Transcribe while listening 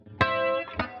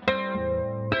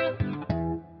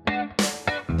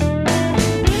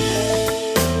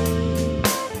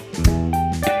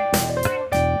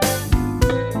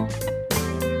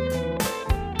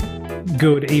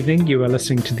Good evening. You are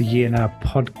listening to the ENR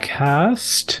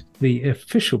podcast, the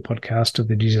official podcast of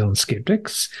the New Zealand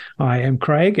Skeptics. I am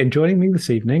Craig, and joining me this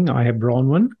evening, I have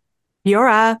Bronwyn.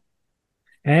 Yora.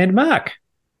 And Mark.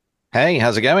 Hey,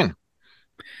 how's it going?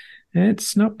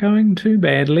 It's not going too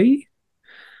badly.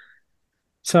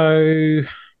 So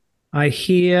I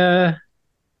hear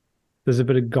there's a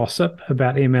bit of gossip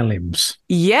about MLMs.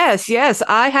 Yes.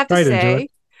 I have to Right into say,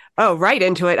 it. right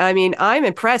into it. I mean, I'm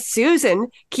impressed. Susan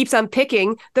keeps on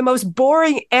picking the most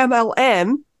boring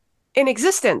MLM in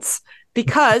existence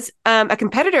because a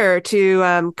competitor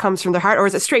to comes from the heart, or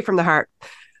is it straight from the heart?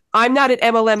 I'm not an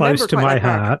MLM member. Close to my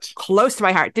heart. Close to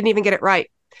my heart. Didn't even get it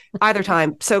right either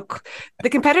time. So the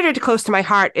competitor to Close to My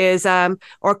Heart is, or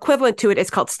equivalent to it, is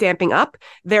called Stampin' Up.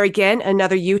 They're, again,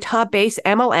 another Utah-based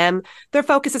MLM. Their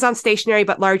focus is on stationery,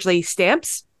 but largely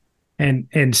stamps. And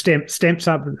stamps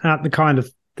aren't the kind of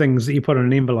things that you put in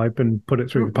an envelope and put it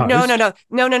through the post.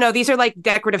 No. These are like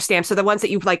decorative stamps. So the ones that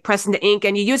you like press into ink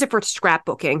and you use it for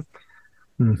scrapbooking.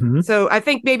 Mm-hmm. So I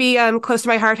think maybe Close to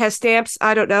My Heart has stamps.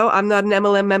 I don't know. I'm not an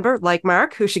MLM member like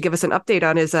Mark, who should give us an update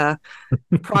on his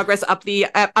progress up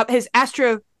his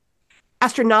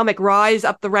astronomic rise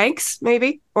up the ranks,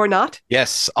 maybe, or not.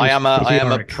 Yes, I am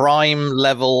a prime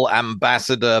level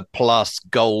ambassador plus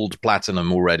gold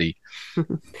platinum already.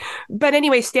 But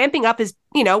anyway, Stampin' Up is,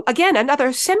 again,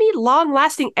 another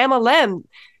semi-long-lasting MLM.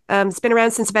 It's been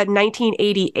around since about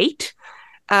 1988.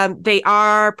 They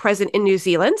are present in New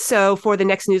Zealand. So for the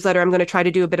next newsletter, I'm going to try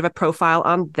to do a bit of a profile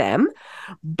on them.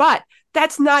 But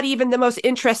that's not even the most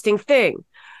interesting thing.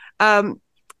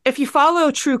 If you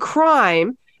follow true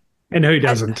crime... And who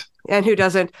doesn't?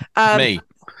 Me.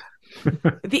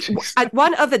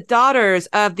 One of the daughters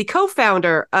of the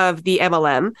co-founder of the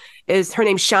MLM her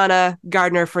name's Shauna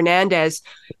Gardner-Fernandez,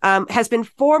 has been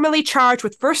formally charged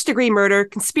with first-degree murder,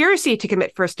 conspiracy to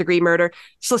commit first-degree murder,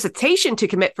 solicitation to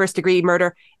commit first-degree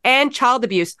murder, and child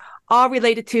abuse, all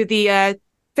related to the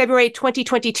February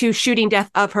 2022 shooting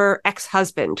death of her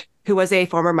ex-husband, who was a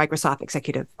former Microsoft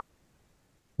executive.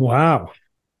 Wow.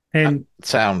 And that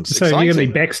sounds so exciting. you got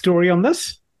any backstory on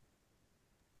this?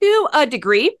 To a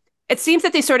degree. It seems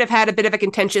that they sort of had a bit of a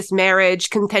contentious marriage,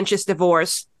 contentious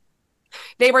divorce.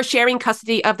 They were sharing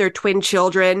custody of their twin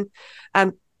children.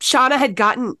 Shauna had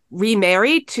gotten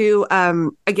remarried to,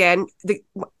 her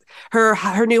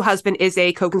new husband is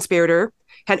a co-conspirator,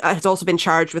 and has also been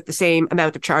charged with the same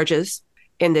amount of charges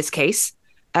in this case.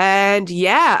 And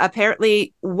yeah,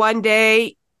 apparently one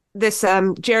day, this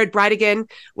Jared Bridegan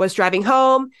was driving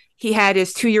home. He had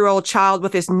his 2-year-old child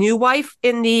with his new wife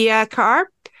in the car.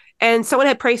 And someone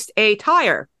had placed a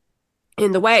tire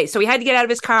in the way. So he had to get out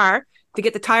of his car to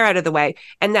get the tire out of the way.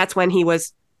 And that's when he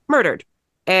was murdered.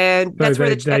 And that's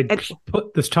where they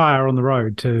put this tire on the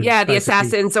road to... Yeah, the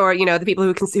assassins or, the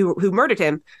people who murdered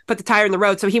him put the tire in the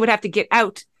road. So he would have to get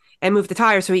out and move the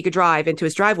tire so he could drive into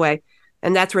his driveway.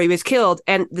 And that's where he was killed.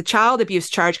 And the child abuse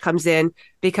charge comes in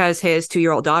because his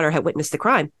 2-year-old daughter had witnessed the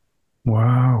crime.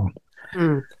 Wow.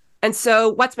 And so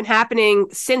what's been happening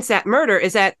since that murder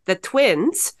is that the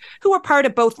twins, who are part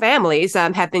of both families,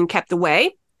 have been kept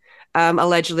away,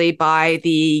 allegedly by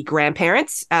the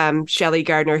grandparents. Shelley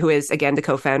Gardner, who is, again, the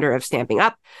co-founder of Stampin'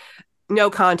 Up,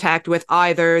 no contact with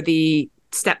either the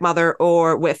stepmother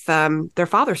or with their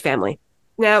father's family.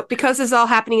 Now, because this is all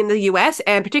happening in the U.S.,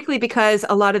 and particularly because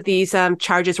a lot of these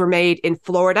charges were made in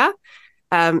Florida,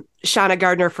 Shauna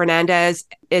Gardner-Fernandez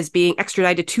is being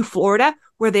extradited to Florida,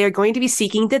 where they are going to be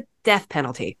seeking the death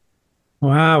penalty.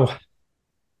 Wow.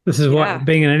 This is what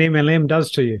being an MLM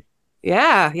does to you.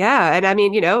 Yeah. And I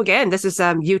mean, again, this is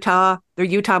Utah. They're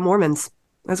Utah Mormons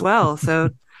as well.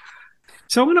 So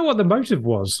I wonder what the motive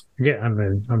was. Yeah, I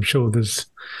mean, I'm sure there's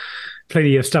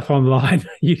plenty of stuff online.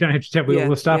 You don't have to tell me all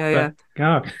the stuff.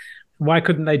 But why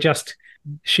couldn't they just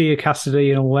share custody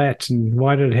and all that? And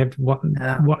why did it have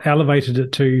what elevated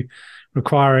it to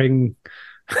requiring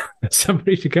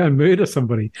somebody to go and murder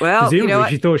somebody? Well, presumably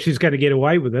she thought she was going to get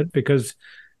away with it because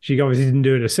she obviously didn't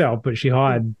do it herself, but she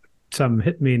hired some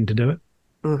hitmen to do it.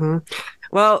 Mm-hmm.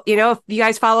 Well, if you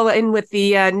guys follow in with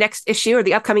the next issue or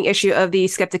the upcoming issue of the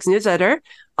Skeptics newsletter,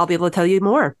 I'll be able to tell you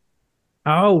more.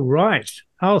 Oh, right.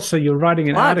 Oh, so you're writing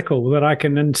an article that I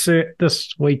can insert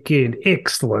this weekend.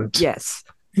 Excellent. Yes.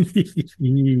 Very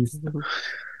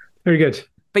good.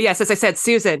 But yes, as I said,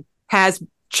 Susan has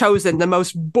chosen the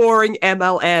most boring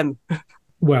MLM.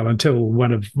 Well, until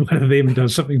one of them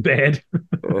does something bad.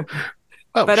 Well,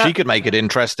 but, she could make it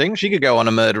interesting. She could go on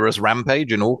a murderous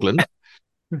rampage in Auckland.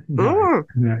 No,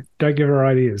 don't give her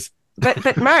ideas.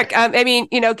 But Mark, I mean,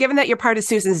 given that you're part of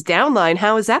Susan's downline,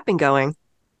 how has that been going?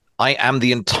 I am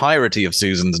the entirety of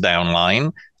Susan's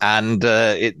downline, and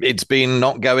it's been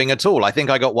not going at all. I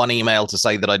think I got one email to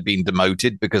say that I'd been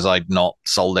demoted because I'd not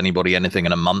sold anybody anything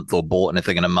in a month or bought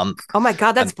anything in a month. Oh my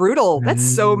God, that's brutal. That's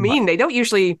so mean. They don't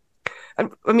usually,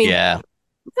 I mean, yeah.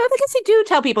 I guess they do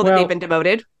tell people that they've been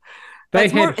demoted. They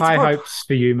had high hopes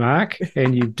for you, Mark,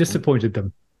 and you disappointed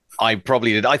them. I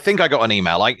probably did. I think I got an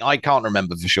email. I can't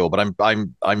remember for sure, but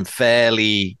I'm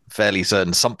fairly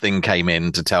certain something came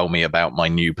in to tell me about my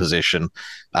new position,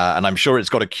 and I'm sure it's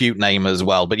got a cute name as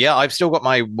well. But yeah, I've still got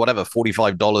my whatever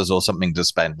 $45 or something to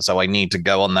spend, so I need to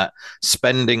go on that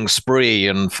spending spree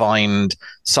and find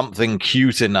something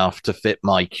cute enough to fit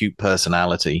my cute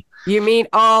personality. You mean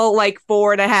all like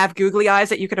 4.5 googly eyes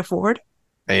that you could afford?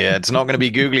 Yeah, it's not going to be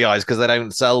googly eyes because they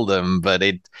don't sell them, but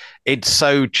it's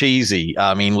so cheesy.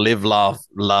 I mean, live, laugh,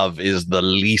 love is the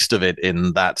least of it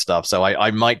in that stuff. So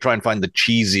I might try and find the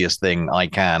cheesiest thing I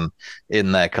can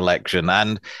in their collection.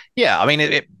 And yeah, I mean,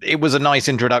 it was a nice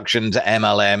introduction to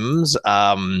MLMs,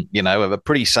 a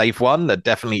pretty safe one. There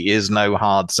definitely is no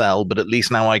hard sell, but at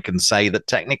least now I can say that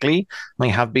technically I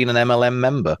have been an MLM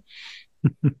member.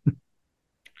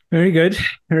 Very good.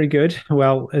 Very good.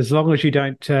 Well, as long as you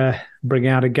don't bring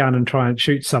out a gun and try and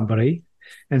shoot somebody.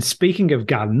 And speaking of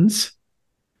guns,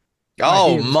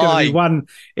 my one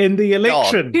in the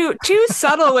election. Too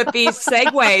subtle with these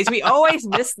segues. We always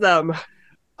miss them.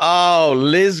 Oh,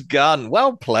 Liz Gunn.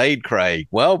 Well played, Craig.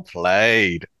 Well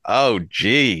played. Oh,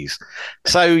 geez.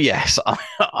 So, yes,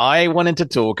 I wanted to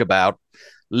talk about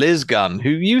Liz Gunn, who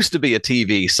used to be a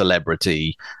TV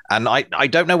celebrity, and I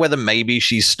don't know whether maybe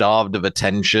she's starved of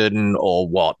attention or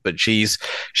what, but she's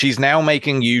now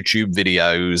making YouTube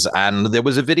videos, and there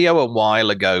was a video a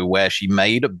while ago where she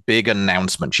made a big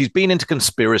announcement. She's been into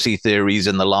conspiracy theories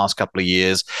in the last couple of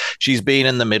years. She's been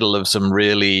in the middle of some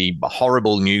really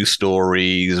horrible news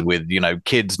stories with,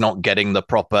 kids not getting the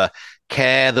proper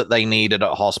care that they needed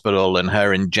at hospital and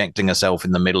her injecting herself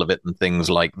in the middle of it and things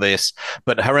like this.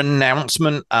 But her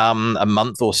announcement a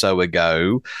month or so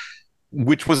ago,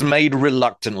 which was made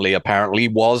reluctantly apparently,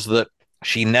 was that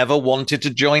she never wanted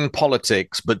to join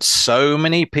politics, but so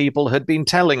many people had been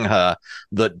telling her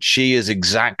that she is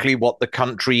exactly what the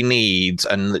country needs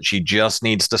and that she just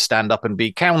needs to stand up and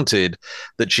be counted,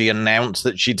 that she announced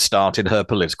that she'd started her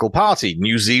political party,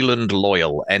 New Zealand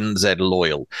Loyal, NZ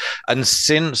Loyal. And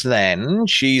since then,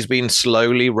 she's been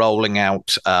slowly rolling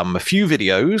out a few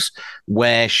videos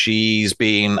where she's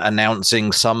been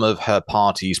announcing some of her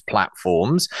party's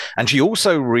platforms. And she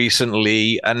also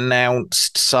recently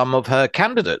announced some of her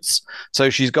candidates. So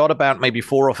she's got about maybe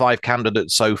 4 or 5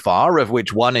 candidates so far, of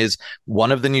which one is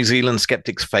one of the New Zealand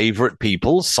skeptics' favorite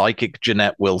people, psychic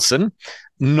Jeanette Wilson.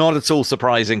 Not at all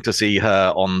surprising to see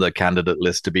her on the candidate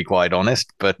list, to be quite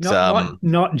honest. But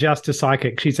not just a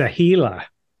psychic, she's a healer.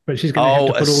 But she's going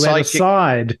to have to put all that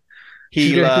aside.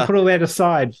 She's going to have to put all that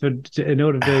aside in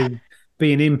order to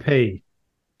be an MP.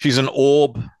 She's an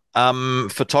orb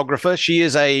photographer. She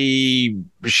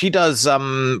does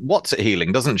what's it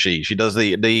healing, doesn't she? She does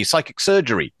the psychic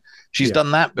surgery. She's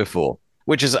done that before,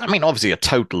 which is, I mean, obviously a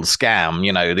total scam.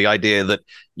 The idea that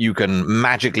you can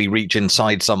magically reach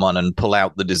inside someone and pull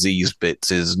out the diseased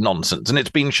bits is nonsense. And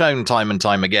it's been shown time and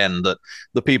time again that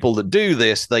the people that do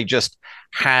this, they just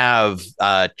have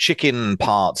chicken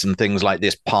parts and things like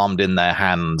this palmed in their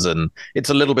hands, and it's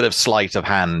a little bit of sleight of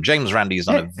hand. James Randi's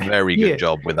done a very good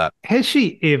job with that. Has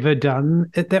she ever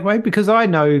done it that way? Because I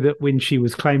know that when she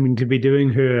was claiming to be doing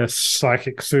her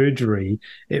psychic surgery,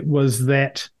 it was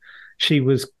that she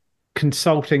was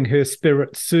consulting her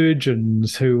spirit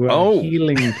surgeons who were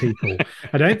healing people.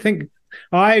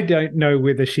 I don't know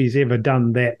whether she's ever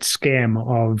done that scam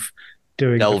of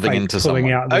delving into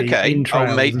pulling out the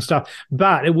entrails and stuff.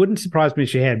 But it wouldn't surprise me if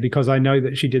she had, because I know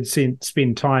that she did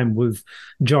spend time with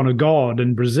John of God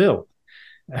in Brazil,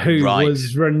 who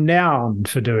was renowned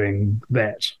for doing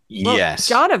that. Well, yes.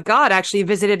 John of God actually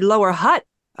visited Lower Hutt.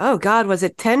 Oh, God, was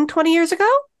it 10, 20 years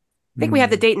ago? I think we have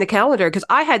the date in the calendar because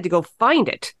I had to go find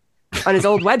it on his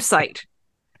old website.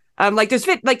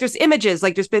 There's images,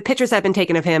 there's pictures that have been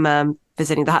taken of him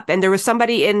visiting the hut. And there was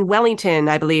somebody in Wellington,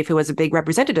 I believe, who was a big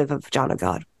representative of John of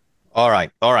God. All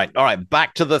right.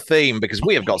 Back to the theme, because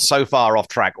we have got so far off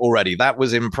track already. That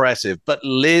was impressive. But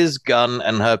Liz Gunn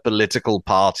and her political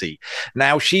party.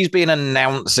 Now, she's been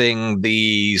announcing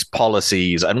these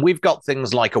policies, and we've got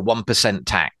things like a 1%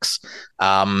 tax.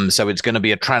 So it's going to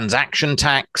be a transaction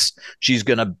tax. She's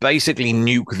going to basically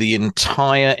nuke the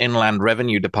entire Inland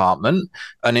Revenue Department.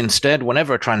 And instead,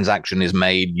 whenever a transaction is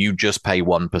made, you just pay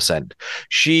 1%.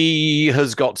 She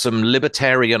has got some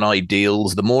libertarian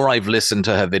ideals. The more I've listened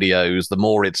to her videos, goes, the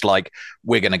more it's like,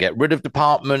 we're going to get rid of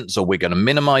departments or we're going to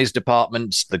minimize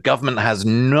departments. The government has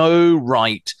no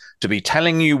right to be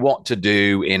telling you what to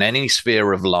do in any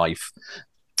sphere of life.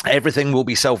 Everything will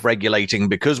be self-regulating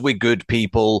because we're good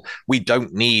people. We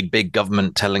don't need big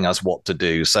government telling us what to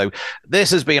do. So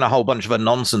this has been a whole bunch of a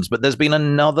nonsense, but there's been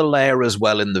another layer as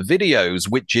well in the videos,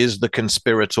 which is the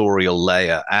conspiratorial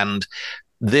layer. And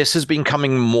this has been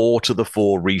coming more to the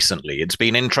fore recently. It's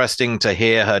been interesting to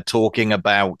hear her talking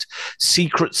about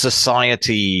secret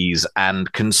societies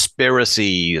and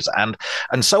conspiracies. And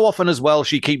so often as well,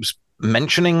 she keeps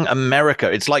mentioning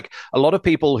America. It's like a lot of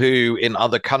people who in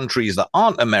other countries that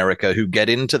aren't America who get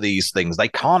into these things, they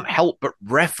can't help but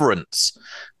reference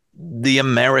the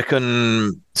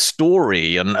American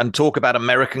story and talk about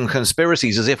American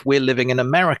conspiracies as if we're living in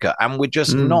America, and we're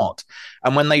just not.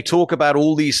 And when they talk about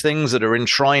all these things that are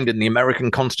enshrined in the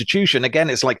American Constitution, again,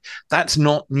 it's like, that's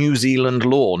not New Zealand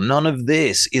law. None of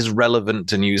this is relevant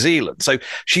to New Zealand. So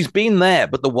she's been there.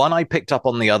 But the one I picked up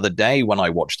on the other day when I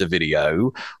watched a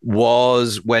video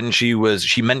was when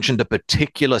she mentioned a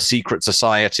particular secret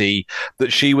society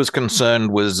that she was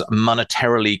concerned was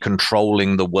monetarily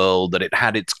controlling the world, that it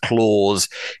had its claws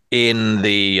in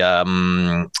the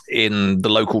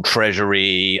local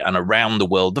treasury and around the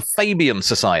world, the Fabian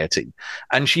Society.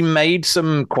 And she made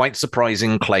some quite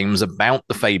surprising claims about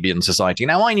the Fabian Society.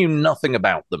 Now, I knew nothing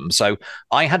about them, so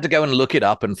I had to go and look it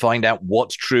up and find out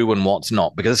what's true and what's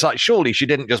not, because it's like, surely she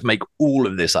didn't just make all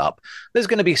of this up. There's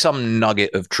going to be some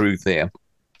nugget of truth here.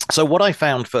 So what I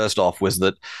found first off was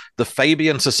that the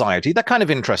Fabian Society, they're kind of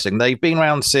interesting. They've been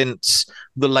around since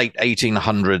the late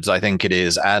 1800s, I think it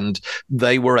is, and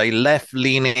they were a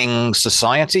left-leaning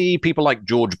society. People like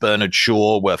George Bernard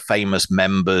Shaw were famous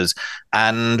members,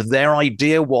 and their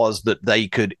idea was that they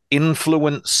could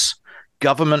influence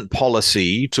government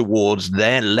policy towards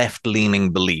their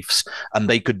left-leaning beliefs, and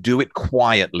they could do it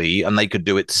quietly, and they could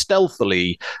do it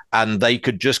stealthily, and they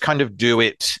could just kind of do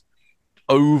it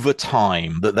over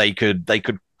time, that they could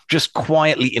just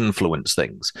quietly influence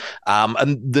things.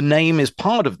 And the name is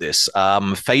part of this.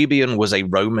 Fabian was a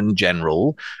Roman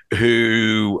general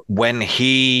who, when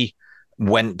he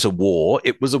went to war,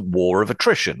 it was a war of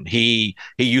attrition. He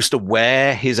used to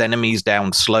wear his enemies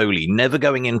down slowly, never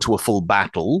going into a full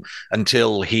battle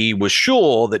until he was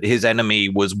sure that his enemy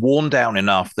was worn down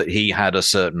enough that he had a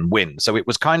certain win. So it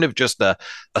was kind of just a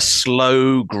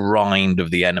slow grind of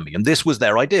the enemy. And this was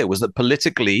their idea, was that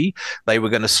politically they were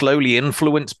going to slowly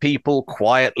influence people,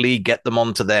 quietly get them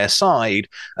onto their side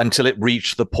until it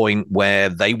reached the point where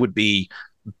they would be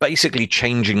basically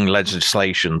changing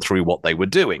legislation through what they were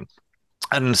doing.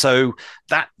 And so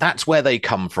that's where they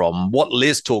come from. What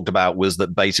Liz talked about was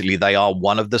that basically they are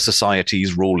one of the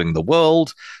societies ruling the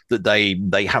world, that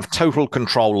they have total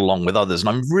control along with others. And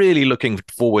I'm really looking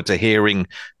forward to hearing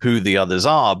who the others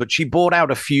are. But she brought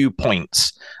out a few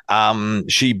points.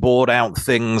 She brought out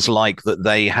things like that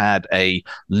they had a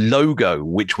logo,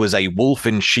 which was a wolf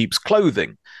in sheep's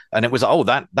clothing. And it was,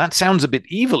 that sounds a bit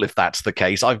evil if that's the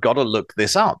case. I've got to look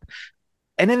this up.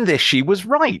 And in this, she was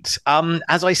right.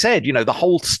 As I said, the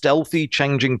whole stealthy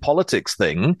changing politics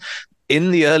thing,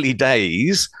 in the early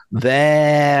days,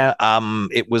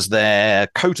 it was their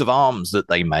coat of arms that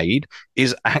they made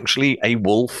is actually a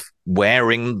wolf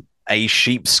wearing a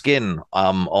sheep's skin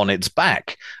on its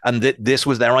back. And this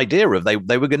was their idea of they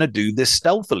were going to do this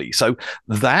stealthily. So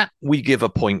that we give a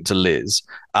point to Liz.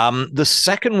 The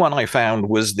second one I found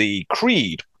was the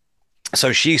creed.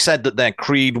 So she said that their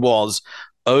creed was,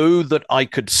 "Oh, that I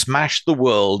could smash the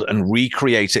world and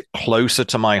recreate it closer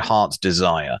to my heart's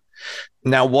desire."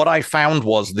 Now, what I found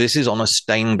was this is on a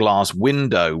stained glass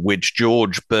window, which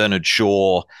George Bernard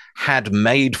Shaw had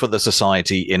made for the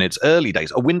society in its early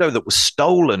days, a window that was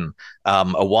stolen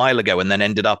a while ago and then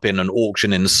ended up in an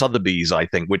auction in Sotheby's, I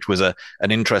think, which was an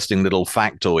interesting little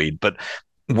factoid. But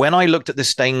when I looked at this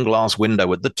stained glass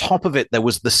window, at the top of it, there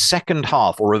was the second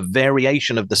half, or a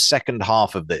variation of the second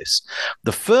half of this.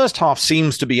 The first half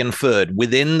seems to be inferred.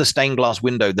 Within the stained glass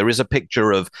window, there is a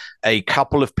picture of a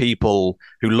couple of people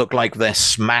who look like they're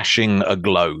smashing a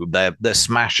globe. They're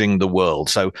smashing the world.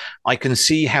 So I can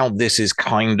see how this is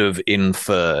kind of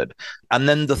inferred. And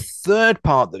then the third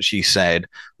part that she said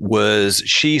was,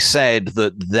 she said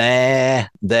that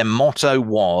their motto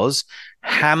was,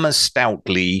 "Hammer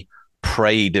stoutly,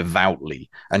 pray devoutly."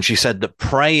 And she said that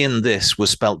pray in this was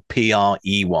spelt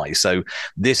P-R-E-Y. So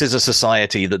this is a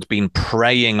society that's been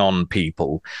preying on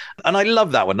people. And I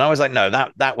love that one. And I was like, no,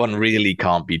 that one really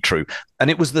can't be true.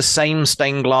 And it was the same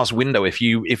stained glass window. If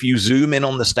you zoom in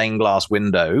on the stained glass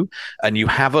window and you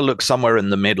have a look somewhere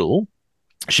in the middle,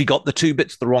 she got the two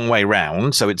bits the wrong way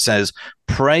round. So it says,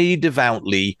 pray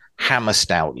devoutly, hammer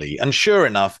stoutly. And sure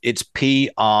enough, it's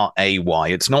P-R-A-Y.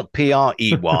 It's not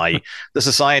P-R-E-Y. The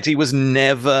society was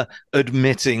never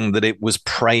admitting that it was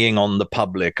preying on the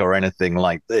public or anything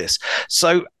like this.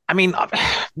 So, I mean,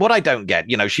 what I don't get,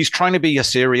 she's trying to be a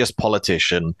serious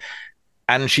politician,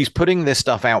 and she's putting this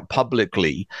stuff out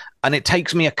publicly, and it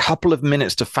takes me a couple of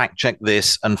minutes to fact check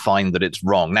this and find that it's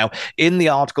wrong. Now, in the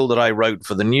article that I wrote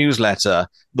for the newsletter,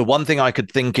 the one thing I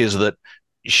could think is that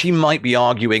she might be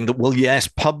arguing that, well, yes,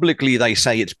 publicly they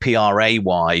say it's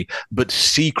P-R-A-Y, but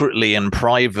secretly in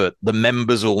private, the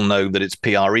members all know that it's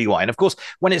P-R-E-Y. And of course,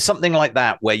 when it's something like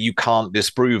that where you can't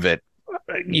disprove it,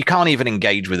 you can't even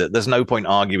engage with it. There's no point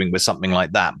arguing with something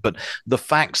like that. But the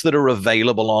facts that are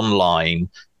available online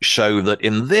show that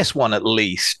in this one, at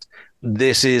least,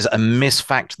 this is a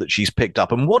misfact that she's picked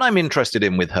up. And what I'm interested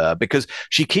in with her, because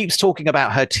she keeps talking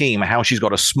about her team, how she's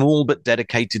got a small but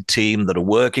dedicated team that are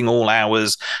working all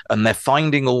hours and they're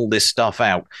finding all this stuff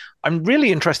out. I'm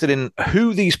really interested in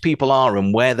who these people are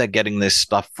and where they're getting this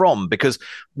stuff from, because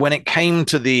when it came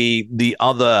to the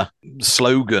other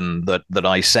slogan that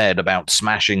I said about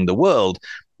smashing the world,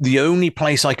 the only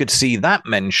place I could see that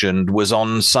mentioned was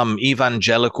on some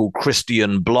evangelical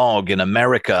Christian blog in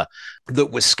America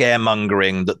that was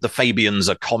scaremongering that the Fabians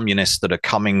are communists that are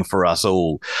coming for us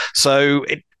all. So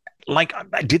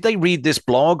did they read this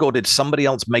blog, or did somebody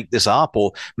else make this up?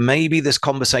 Or maybe this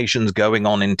conversation's going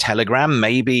on in Telegram.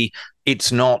 Maybe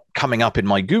it's not coming up in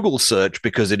my Google search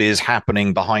because it is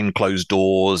happening behind closed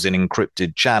doors in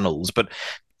encrypted channels. But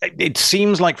it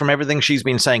seems like from everything she's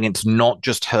been saying, it's not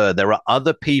just her. There are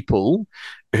other people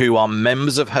who are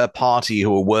members of her party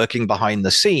who are working behind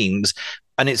the scenes.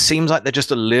 And it seems like they're just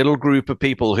a little group of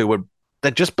people they're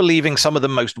just believing some of the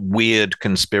most weird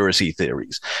conspiracy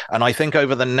theories. And I think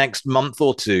over the next month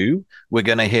or two, we're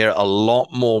going to hear a lot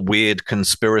more weird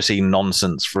conspiracy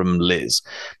nonsense from Liz.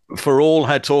 For all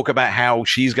her talk about how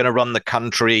she's going to run the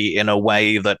country in a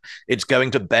way that it's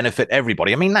going to benefit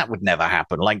everybody. I mean, that would never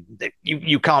happen. Like,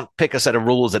 you can't pick a set of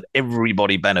rules that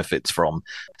everybody benefits from.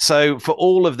 So for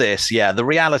all of this, yeah, the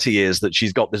reality is that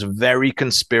she's got this very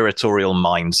conspiratorial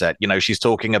mindset. She's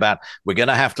talking about, we're going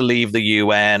to have to leave the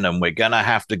UN and we're going to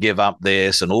have to give up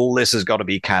this and all this has got to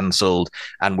be cancelled.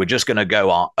 And we're just going to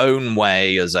go our own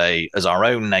way as our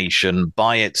own nation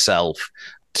by itself.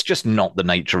 It's just not the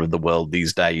nature of the world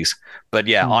these days. But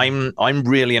yeah, I'm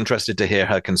really interested to hear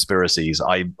her conspiracies.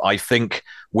 I think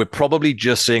we're probably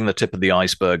just seeing the tip of the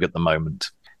iceberg at the moment.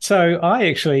 So I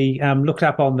actually looked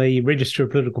up on the Register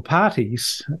of Political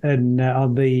Parties and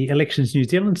on the Elections New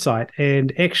Zealand site,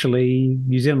 and actually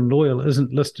New Zealand Loyal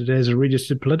isn't listed as a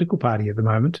registered political party at the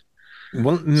moment.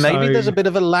 Well, maybe there's a bit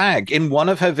of a lag. In one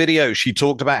of her videos, she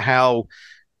talked about how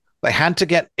they had to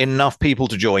get enough people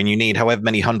to join. You need however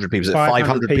many hundred people.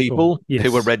 500 people yes,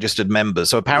 who were registered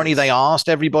members. So apparently they asked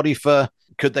everybody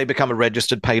could they become a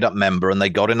registered paid up member, and they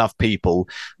got enough people.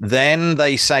 Then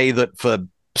they say that for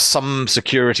some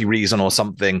security reason or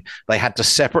something, they had to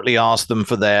separately ask them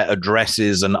for their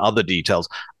addresses and other details.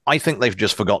 I think they've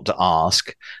just forgot to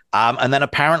ask. And then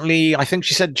apparently, I think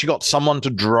she said she got someone to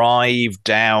drive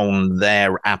down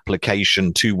their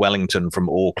application to Wellington from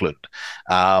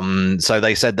Auckland. So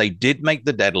they said they did make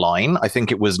the deadline. I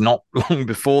think it was not long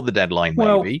before the deadline,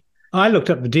 maybe. I looked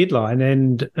up the deadline,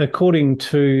 and according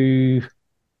to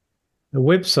the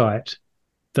website,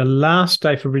 the last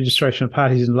day for registration of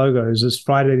parties and logos is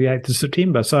Friday, the 8th of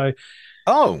September. So,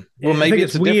 maybe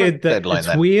it's a weird different deadline.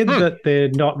 It's weird that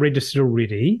they're not registered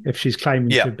already if she's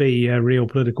claiming to be a real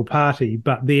political party,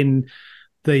 but then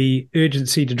the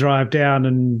urgency to drive down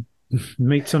and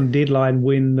meet some deadline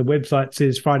when the website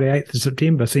says Friday, 8th of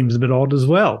September seems a bit odd as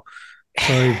well.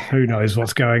 So who knows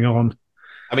what's going on?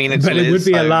 I mean, it would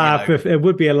be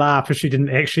a laugh if she didn't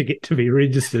actually get to be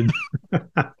registered.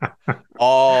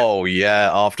 Oh,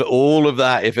 yeah. After all of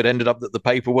that, if it ended up that the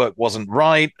paperwork wasn't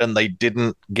right and they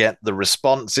didn't get the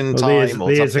response in time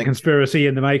there's a conspiracy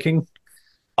in the making.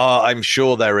 I'm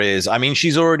sure there is. I mean,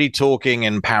 she's already talking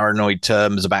in paranoid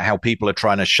terms about how people are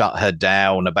trying to shut her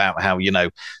down, about how,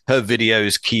 her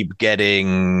videos keep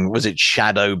getting, was it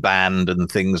shadow banned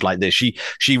and things like this.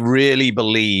 She really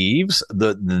believes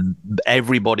that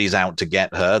everybody's out to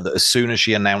get her, that as soon as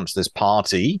she announced this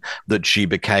party, that she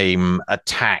became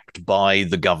attacked by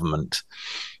the government.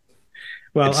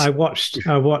 Well, I watched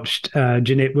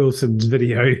Jeanette Wilson's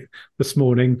video this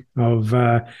morning of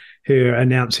her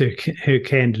announce her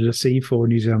candidacy for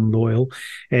New Zealand Loyal.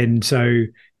 And so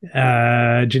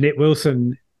Jeanette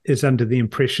Wilson is under the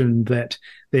impression that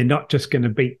they're not just going to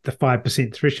beat the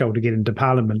 5% threshold to get into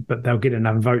Parliament, but they'll get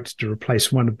enough votes to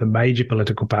replace one of the major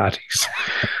political parties.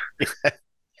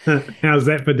 How's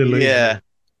that for delusion? Yeah.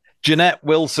 Jeanette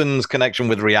Wilson's connection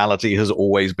with reality has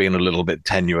always been a little bit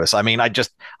tenuous. I mean, I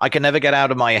can never get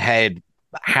out of my head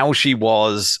how she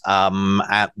was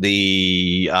at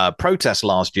the protest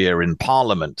last year in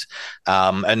Parliament.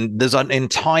 And there's an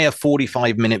entire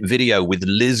 45-minute video with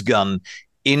Liz Gunn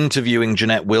interviewing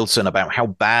Jeanette Wilson about how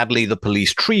badly the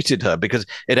police treated her, because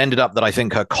it ended up that I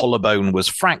think her collarbone was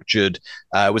fractured.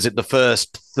 Was it the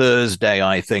first Thursday,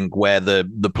 I think, where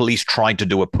the police tried to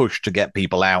do a push to get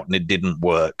people out and it didn't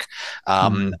work.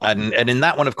 And in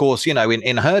that one, of course, you know,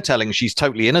 in her telling, she's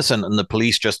totally innocent and the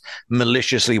police just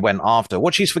maliciously went after.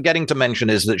 What she's forgetting to mention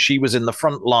is that she was in the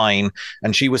front line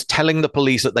and she was telling the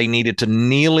police that they needed to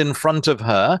kneel in front of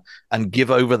her and give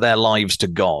over their lives to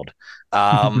God.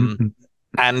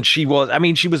 And she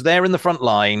was there in the front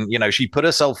line. You know, she put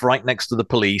herself right next to the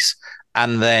police.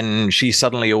 And then she's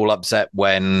suddenly all upset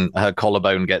when her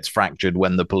collarbone gets fractured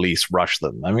when the police rush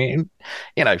them. I mean,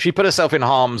 you know, she put herself in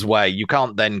harm's way. You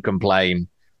can't then complain.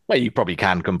 Well, you probably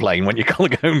can complain when your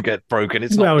collarbone gets broken.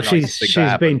 It's not she's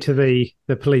been to the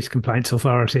police complaints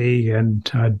authority, and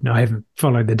I haven't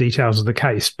followed the details of the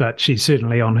case, but she's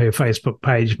certainly on her Facebook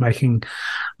page making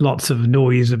lots of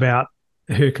noise about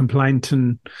her complaint.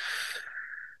 And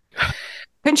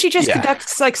couldn't she just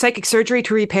conduct like psychic surgery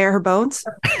to repair her bones?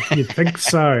 You'd think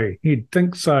so.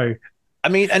 I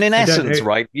mean, and in essence,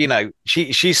 right, you know,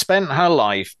 she spent her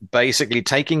life basically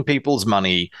taking people's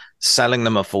money, selling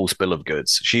them a false bill of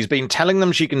goods. She's been telling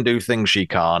them she can do things she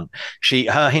can't.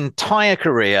 Her entire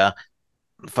career,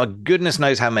 for goodness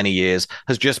knows how many years,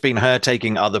 has just been her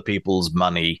taking other people's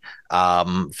money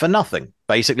for nothing,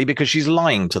 basically, because she's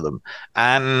lying to them.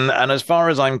 And as far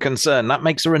as I'm concerned, that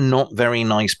makes her a not very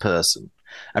nice person.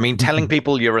 I mean, telling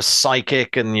people you're a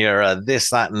psychic and you're a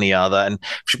this, that, and the other. And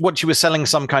what she was selling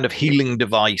some kind of healing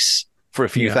device for a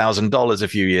few $1,000s a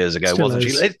few years ago, wasn't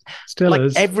she? Still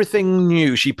is. Everything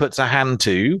new she puts her hand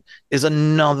to is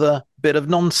another bit of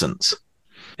nonsense.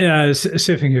 Yeah,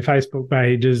 surfing her Facebook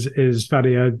page is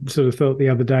funny. I sort of thought the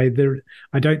other day,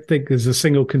 I don't think there's a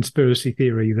single conspiracy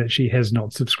theory that she has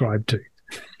not subscribed to.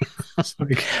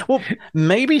 Well,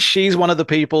 maybe she's one of the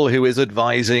people who is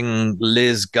advising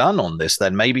Liz Gunn on this.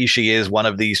 Then maybe she is one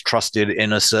of these trusted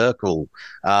inner circle.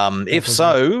 If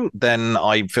so, then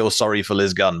I feel sorry for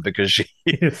Liz Gunn, because she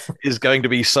is going to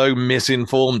be so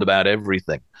misinformed about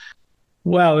everything.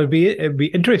 Well, it'd be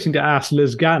interesting to ask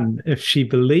Liz Gunn if she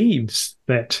believes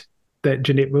that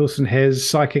Jeanette Wilson has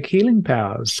psychic healing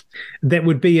powers. That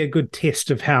would be a good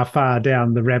test of how far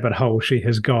down the rabbit hole she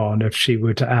has gone if she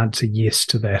were to answer yes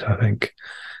to that, I think.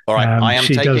 All right, I am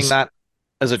taking that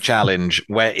as a challenge,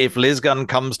 where if Liz Gunn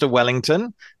comes to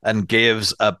Wellington and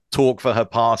gives a talk for her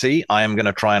party, I am going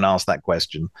to try and ask that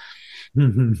question.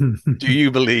 Do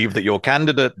you believe that your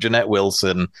candidate, Jeanette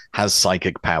Wilson, has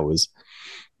psychic powers?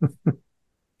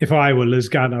 If I were Liz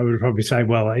Gunn, I would probably say,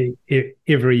 well,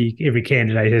 every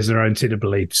candidate has their own set of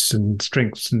beliefs and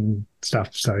strengths and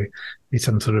stuff. So it's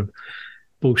some sort of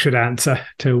bullshit answer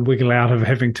to wiggle out of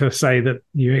having to say that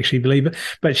you actually believe it.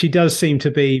 But she does seem to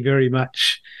be very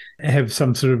much have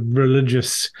some sort of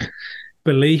religious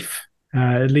belief.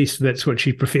 At least that's what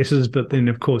she professes. But then,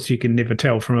 of course, you can never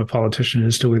tell from a politician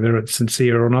as to whether it's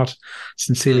sincere or not,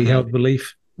 sincerely held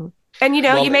belief. And, you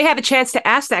know, you may have a chance to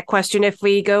ask that question if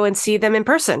we go and see them in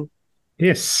person.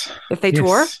 Yes. If they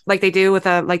tour, like they do with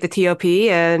like the TOP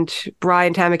and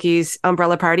Brian Tamaki's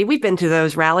Umbrella Party. We've been to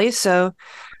those rallies. So,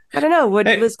 I don't know. Would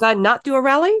Liz Gunn not do a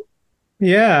rally?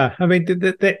 Yeah. I mean,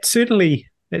 that certainly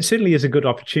is a good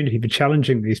opportunity for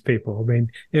challenging these people. I mean,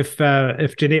 if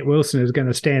Jeanette Wilson is going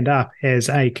to stand up as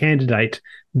a candidate,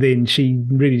 then she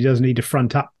really does need to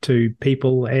front up to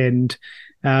people and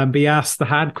be asked the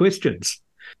hard questions.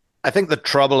 I think the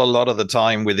trouble a lot of the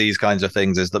time with these kinds of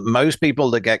things is that most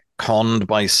people that get conned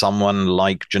by someone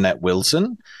like Jeanette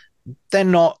Wilson, they're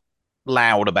not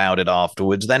loud about it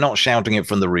afterwards. They're not shouting it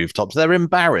from the rooftops. They're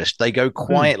embarrassed. They go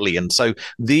quietly. And so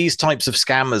these types of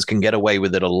scammers can get away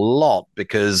with it a lot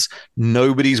because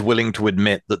nobody's willing to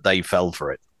admit that they fell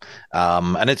for it.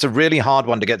 And it's a really hard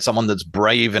one to get someone that's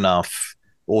brave enough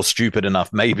or stupid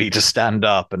enough maybe to stand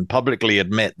up and publicly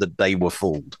admit that they were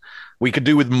fooled. We could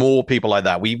do with more people like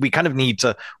that. We kind of need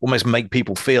to almost make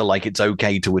people feel like it's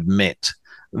okay to admit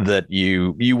that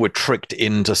you were tricked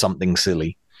into something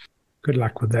silly. Good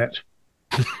luck with that.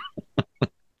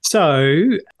 So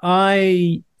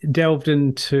I delved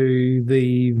into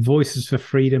the Voices for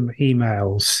Freedom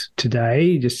emails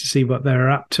today just to see what they're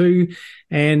up to.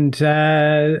 And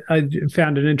I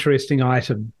found an interesting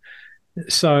item.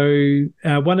 So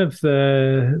one of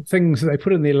the things that they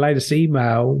put in their latest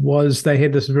email was they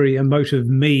had this very emotive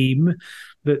meme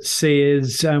that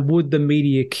says, would the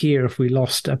media care if we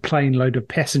lost a plane load of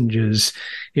passengers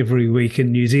every week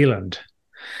in New Zealand?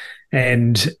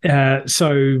 And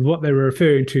so what they were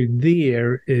referring to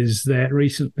there is that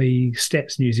recently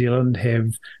Stats New Zealand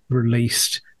have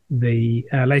released the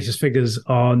latest figures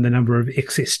on the number of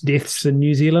excess deaths in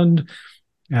New Zealand,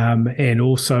 and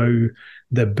also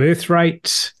the birth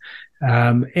rates.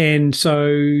 And so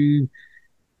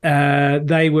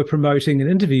they were promoting an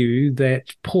interview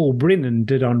that Paul Brennan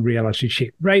did on Reality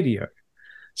Check Radio.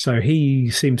 So he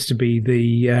seems to be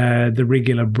the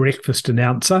regular breakfast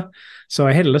announcer. So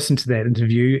I had to listen to that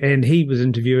interview, and he was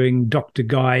interviewing Dr.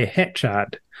 Guy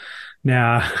Hatchard.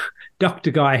 Now,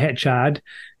 Dr. Guy Hatchard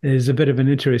is a bit of an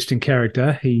interesting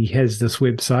character. He has this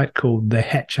website called the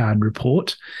Hatchard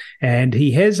Report, and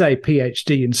he has a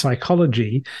PhD in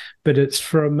psychology, but it's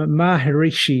from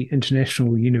Maharishi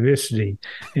International University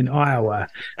in Iowa,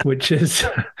 which is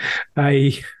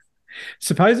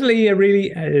supposedly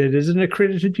it is an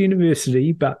accredited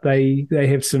university, but they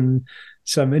have some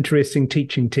interesting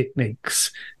teaching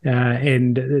techniques,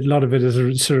 and a lot of it is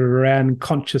sort of around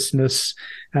consciousness.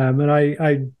 And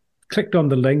I clicked on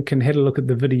the link and had a look at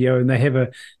the video, and they have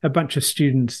a bunch of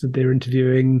students that they're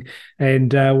interviewing,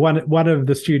 and one of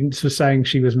the students was saying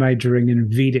she was majoring in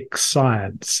Vedic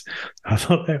science. I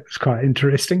thought that was quite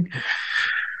interesting.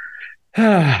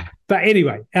 But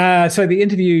anyway, so the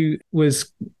interview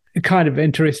was kind of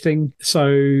interesting.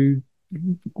 So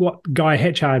what Guy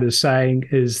Hatchard is saying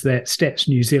is that Stats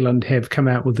New Zealand have come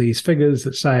out with these figures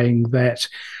that saying that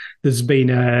there's been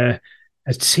a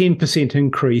 10%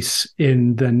 increase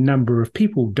in the number of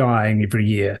people dying every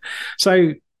year.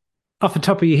 So off the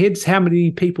top of your heads, how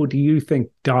many people do you think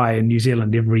die in New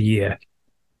Zealand every year?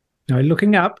 Now,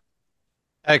 looking up.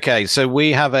 Okay, so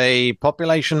we have a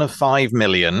population of 5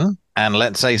 million. And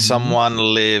let's say someone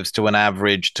lives to an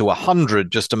average to 100,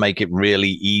 just to make it really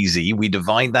easy. We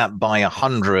divide that by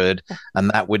 100, and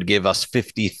that would give us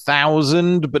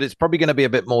 50,000, but it's probably going to be a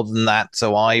bit more than that.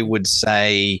 So I would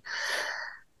say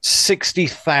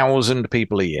 60,000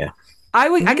 people a year.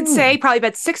 I could say probably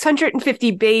about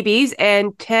 650 babies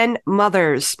and 10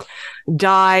 mothers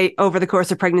die over the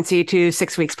course of pregnancy to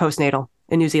 6 weeks postnatal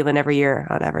in New Zealand every year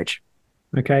on average.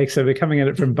 Okay, so we're coming at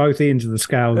it from both ends of the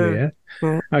scale there.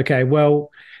 Okay,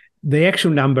 well, the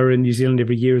actual number in New Zealand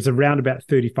every year is around about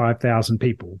 35,000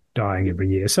 people dying every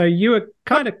year. So you were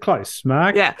kind of close,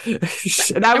 Mark. Yeah,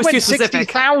 that was too specific.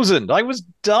 60,000. I was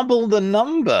double the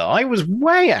number. I was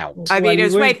way out. I mean,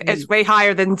 it's way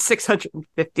higher than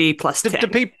 650 plus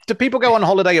 10. Do people go on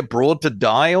holiday abroad to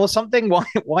die or something?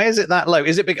 Why is it that low?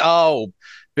 Is it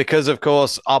because, of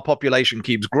course, our population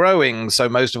keeps growing, so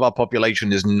most of our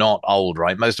population is not old,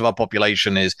 right? Most of our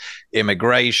population is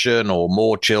immigration or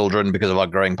more children because of our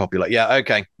growing population. Yeah,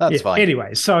 okay, that's fine.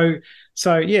 Anyway, so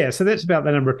that's about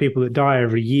the number of people that die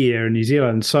every year in New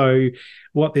Zealand. So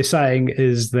what they're saying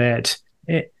is that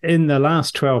in the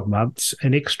last 12 months,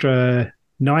 an extra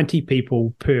 90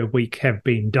 people per week have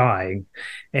been dying.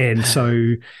 And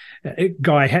so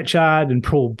Guy Hatchard and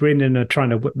Paul Brennan are trying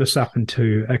to whip this up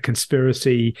into a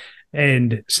conspiracy.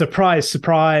 And surprise,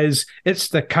 surprise, it's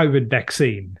the COVID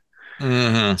vaccine.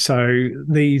 Mm-hmm. So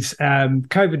these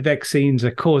COVID vaccines are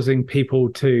causing people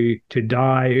to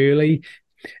die early.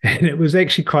 And it was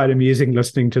actually quite amusing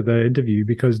listening to the interview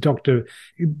because Dr.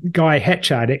 Guy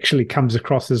Hatchard actually comes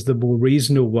across as the more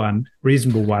reasonable one,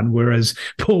 whereas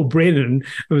Paul Brennan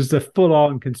was the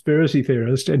full-on conspiracy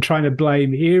theorist and trying to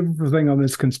blame everything on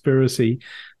this conspiracy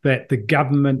that the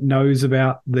government knows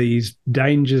about these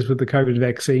dangers with the COVID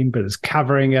vaccine, but is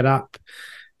covering it up.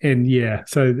 And yeah,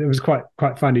 so it was quite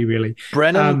funny, really.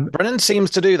 Brennan seems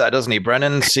to do that, doesn't he?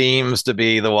 Brennan seems to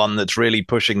be the one that's really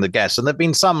pushing the guests. And there've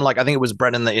been some, like I think it was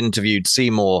Brennan that interviewed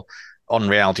Seymour on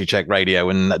Reality Check Radio,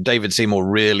 and David Seymour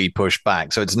really pushed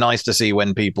back. So it's nice to see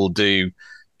when people do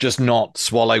just not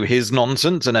swallow his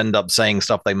nonsense and end up saying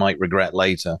stuff they might regret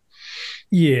later.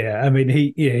 Yeah, I mean,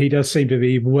 he does seem to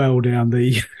be well down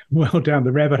the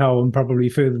rabbit hole and probably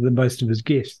further than most of his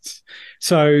guests.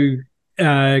 So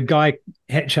Guy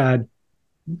Hatchard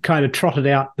kind of trotted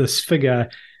out this figure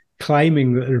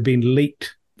claiming that there had been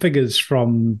leaked figures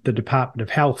from the Department of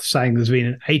Health saying there's been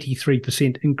an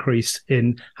 83% increase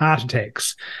in heart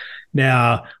attacks.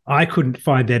 Now, I couldn't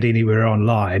find that anywhere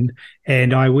online,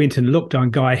 and I went and looked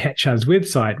on Guy Hatchard's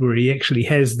website where he actually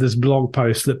has this blog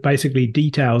post that basically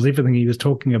details everything he was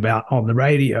talking about on the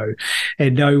radio,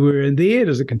 and nowhere in there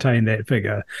does it contain that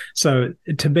figure. So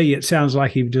to me, it sounds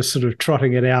like he was just sort of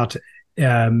trotting it out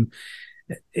in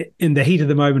the heat of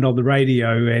the moment on the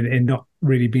radio and not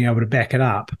really being able to back it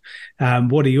up.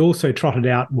 What he also trotted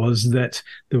out was that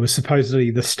there was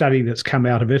supposedly the study that's come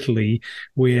out of Italy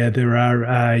where there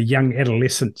are young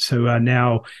adolescents who are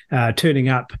now turning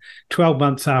up 12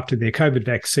 months after their COVID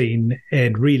vaccine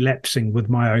and relapsing with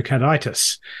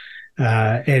myocarditis.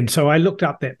 And so I looked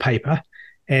up that paper,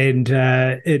 and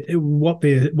what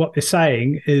they're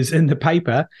saying is in the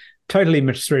paper, totally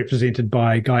misrepresented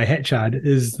by Guy Hatchard,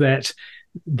 is that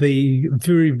the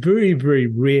very, very, very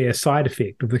rare side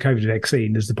effect of the COVID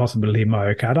vaccine is the possibility of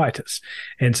myocarditis.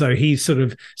 And so he's sort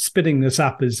of spitting this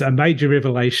up as a major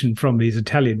revelation from these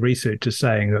Italian researchers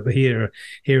saying that here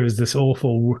is this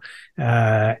awful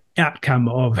outcome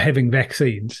of having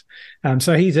vaccines.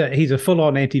 So he's a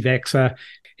full-on anti-vaxxer.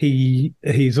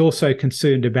 He's also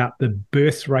concerned about the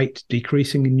birth rate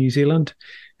decreasing in New Zealand.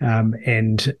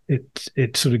 And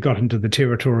it sort of got into the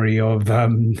territory of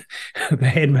The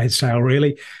Handmaid's Tale,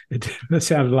 really. It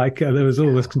sounded like there was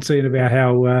all this concern about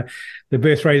how the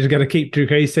birth rate is going to keep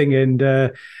decreasing and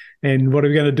what are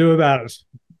we going to do about it?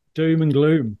 Doom and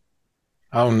gloom.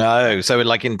 Oh, no. So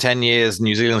like in 10 years,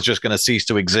 New Zealand's just going to cease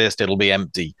to exist. It'll be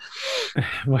empty.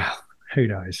 Well, who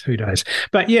knows?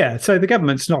 But yeah, so the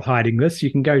government's not hiding this.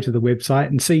 You can go to the website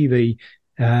and see the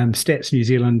Stats New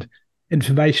Zealand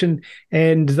information,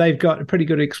 and they've got a pretty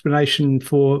good explanation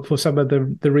for some of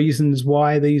the reasons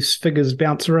why these figures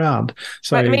bounce around.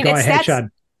 So but, I mean, Guy Hatchard,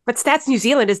 but Stats New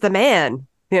Zealand is the man,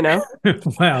 you know.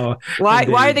 Well, why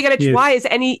are they going to? Yes. Why is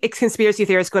any conspiracy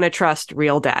theorist going to trust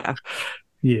real data?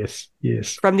 Yes.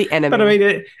 From the enemy. But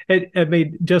I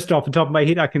mean, just off the top of my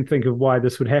head, I can think of why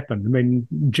this would happen. I mean,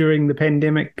 during the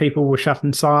pandemic, people were shut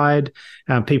inside.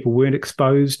 People weren't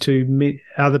exposed to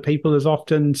other people as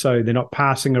often, so they're not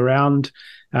passing around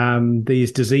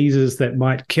these diseases that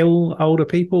might kill older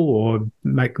people or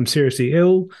make them seriously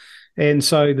ill. And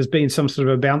so there's been some sort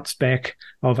of a bounce back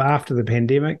of after the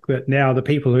pandemic that now the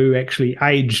people who actually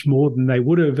aged more than they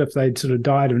would have if they'd sort of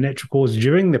died of natural causes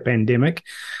during the pandemic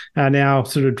are now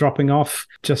sort of dropping off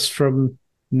just from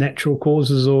natural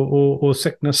causes or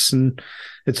sickness, and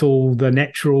it's all the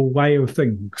natural way of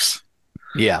things.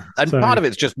 Yeah. And part of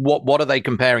it's just what are they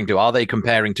comparing to? Are they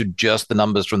comparing to just the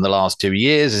numbers from the last 2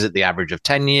 years? Is it the average of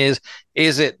 10 years?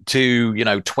 Is it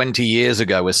to, 20 years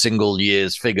ago, a single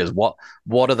year's figures? What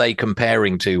are they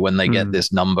comparing to when they get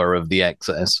this number of the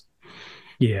excess?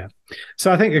 Yeah.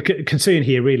 So I think the concern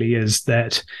here really is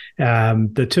that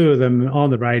the two of them on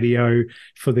the radio,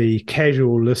 for the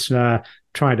casual listener,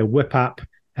 trying to whip up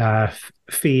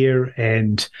fear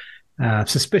and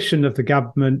suspicion of the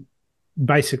government,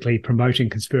 basically promoting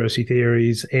conspiracy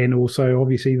theories, and also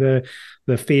obviously the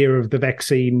fear of the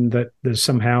vaccine that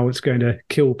somehow it's going to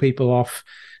kill people off.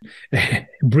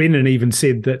 Brennan even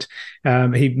said that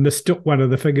he mistook one of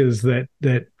the figures that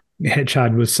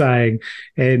Hatchard was saying,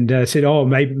 and said, "Oh,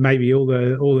 maybe all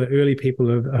the early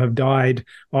people have died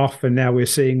off, and now we're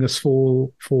seeing this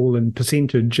fall in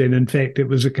percentage." And in fact, it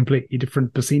was a completely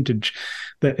different percentage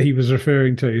that he was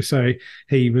referring to. So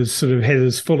he was sort of had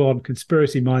his full-on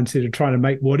conspiracy mindset of trying to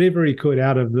make whatever he could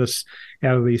out of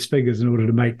these figures in order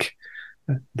to make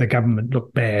the government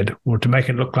look bad, or to make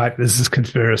it look like this is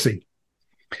conspiracy.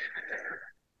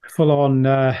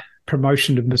 Full-on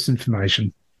promotion of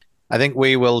misinformation. I think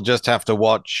we will just have to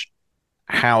watch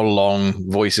how long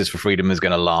Voices for Freedom is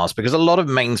going to last, because a lot of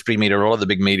mainstream media, a lot of the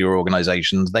big media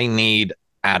organizations, they need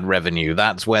ad revenue.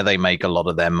 That's where they make a lot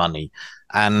of their money.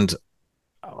 And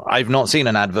I've not seen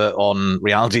an advert on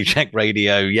Reality Check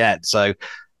Radio yet. So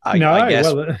I guess...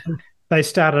 Well, they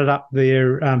started up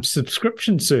their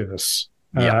subscription service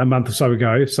a month or so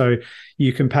ago. So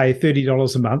you can pay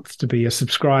 $30 a month to be a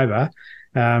subscriber.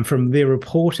 From their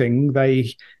reporting,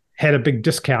 they had a big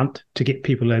discount to get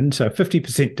people in, so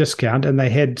 50% discount, and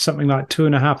they had something like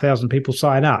 2,500 people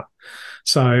sign up.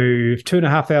 So if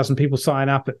 2,500 people sign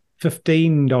up at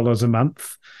 $15 a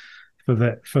month for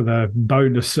the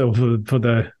bonus or for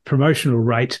the promotional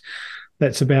rate,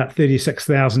 that's about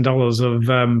 $36,000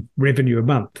 of revenue a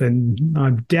month. And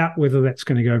I doubt whether that's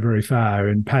going to go very far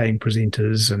in paying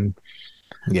presenters and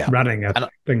running a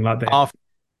thing like that.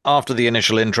 After the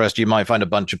initial interest, you might find a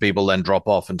bunch of people then drop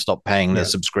off and stop paying their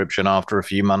subscription after a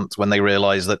few months when they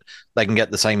realize that they can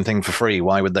get the same thing for free.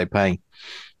 Why would they pay?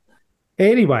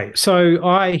 Anyway, so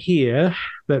I hear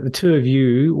that the two of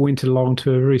you went along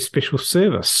to a very special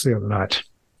service the other night.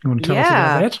 You want to tell us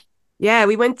about that? Yeah,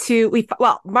 we went to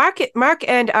Mark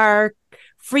and our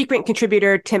frequent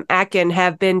contributor Tim Atkin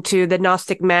have been to the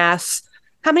Gnostic Mass.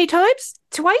 How many times?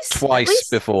 Twice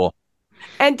before.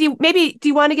 And do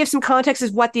you want to give some context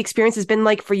as what the experience has been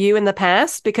like for you in the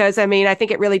past? Because I mean, I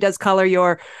think it really does color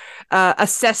your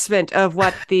assessment of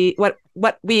what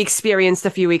we experienced a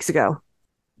few weeks ago.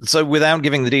 So without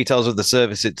giving the details of the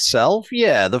service itself,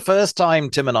 yeah, the first time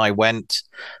Tim and I went,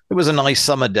 it was a nice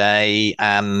summer day.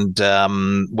 And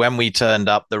when we turned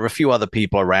up, there were a few other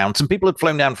people around. Some people had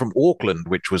flown down from Auckland,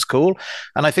 which was cool.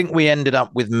 And I think we ended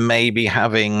up with maybe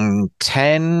having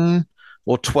 10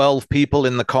 or 12 people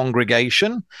in the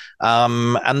congregation.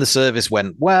 And the service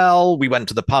went well. We went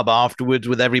to the pub afterwards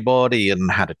with everybody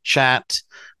and had a chat.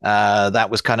 That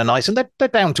was kind of nice. And they're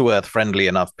down to earth, friendly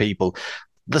enough people.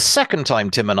 The second time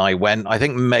Tim and I went, I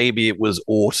think maybe it was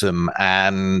autumn.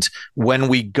 And when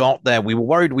we got there, we were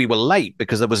worried we were late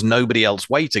because there was nobody else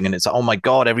waiting. And it's, oh my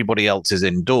God, everybody else is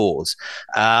indoors.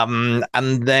 And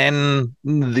then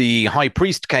the high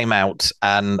priest came out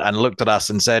and looked at us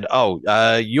and said,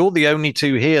 you're the only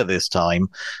two here this time.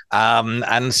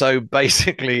 And so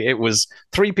basically it was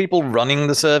 3 people running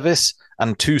the service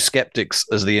and 2 skeptics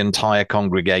as the entire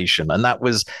congregation. And that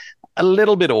was a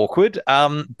little bit awkward,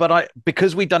 but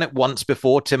because we'd done it once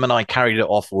before, Tim and I carried it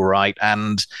off all right,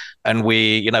 and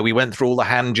we went through all the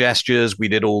hand gestures, we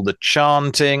did all the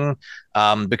chanting,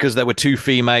 because there were 2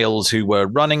 females who were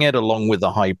running it along with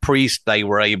the high priest. They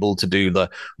were able to do the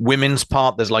women's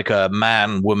part. There's like a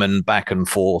man, woman back and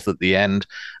forth at the end.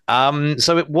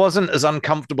 So it wasn't as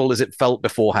uncomfortable as it felt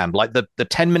beforehand. Like the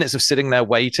 10 minutes of sitting there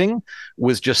waiting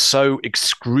was just so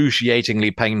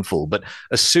excruciatingly painful. But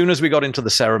as soon as we got into the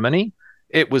ceremony,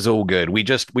 it was all good. We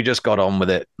just got on with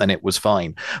it and it was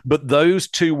fine. But those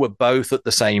 2 were both at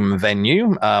the same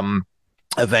venue.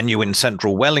 A venue in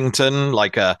central Wellington,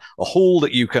 like a hall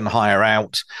that you can hire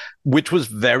out, which was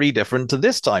very different to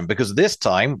this time, because this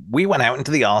time we went out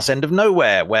into the arse end of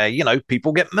nowhere where,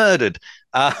 people get murdered.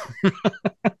 Come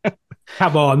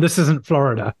on, this isn't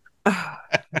Florida. Well,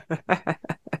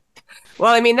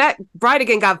 I mean, that bride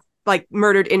again got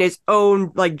murdered in his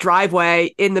own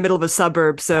driveway in the middle of a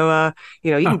suburb. So,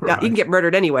 you can get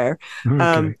murdered anywhere.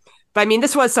 Okay. But I mean,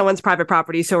 this was someone's private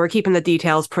property, so we're keeping the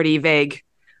details pretty vague.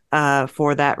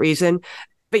 For that reason.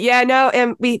 But yeah, no,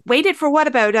 and we waited for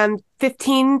about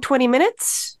 15, 20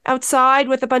 minutes outside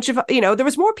with a bunch of, there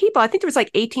was more people. I think there was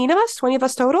 18 of us, 20 of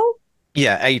us total.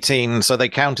 Yeah, 18. So they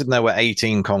counted and there were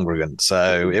 18 congregants.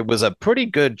 So it was a pretty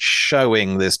good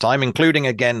showing this time, including,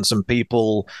 again, some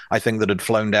people, I think, that had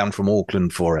flown down from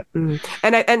Auckland for it. Mm.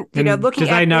 And looking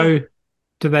at...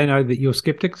 Do they know that you're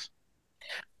skeptics?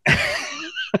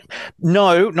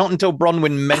 No, not until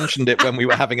Bronwyn mentioned it when we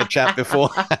were having a chat before.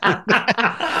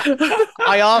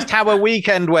 I asked how her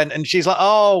weekend went, and she's like,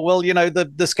 "Oh, well,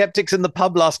 the skeptics in the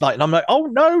pub last night." And I'm like, "Oh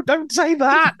no, don't say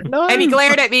that." No. And he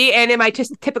glared at me, and in my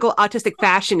typical autistic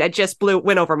fashion, it just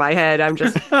went over my head. I'm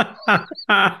just. But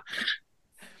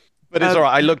it's all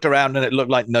right. I looked around, and it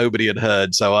looked like nobody had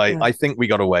heard, so I think we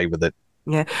got away with it.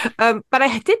 Yeah. But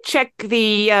I did check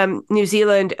the New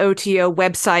Zealand OTO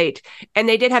website, and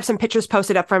they did have some pictures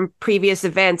posted up from previous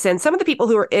events. And some of the people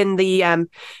who were in the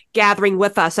gathering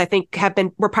with us, I think,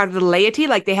 were part of the laity,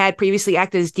 like they had previously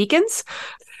acted as deacons,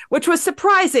 which was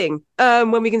surprising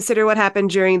when we consider what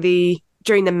happened during the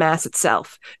mass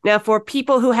itself. Now, for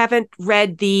people who haven't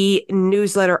read the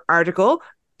newsletter article,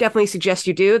 definitely suggest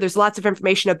you do. There's lots of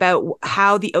information about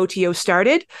how the OTO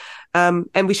started.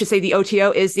 And we should say the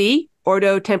OTO is the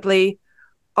Ordo Templi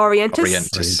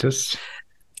Orientis.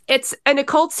 It's an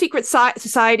occult secret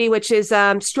society, which is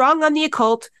strong on the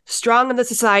occult, strong on the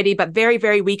society, but very,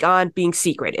 very weak on being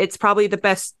secret. It's probably the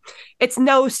best. It's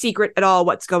no secret at all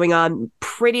what's going on.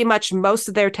 Pretty much most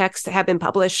of their texts have been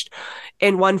published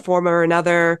in one form or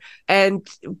another.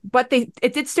 But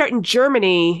it did start in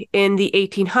Germany in the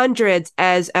 1800s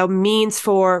as a means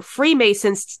for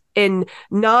Freemasons in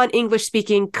non-English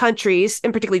speaking countries,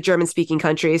 and particularly German speaking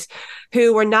countries,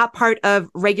 who were not part of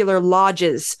regular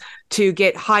lodges, to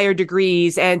get higher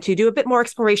degrees and to do a bit more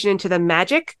exploration into the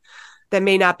magic that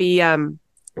may not be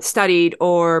studied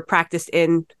or practiced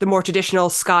in the more traditional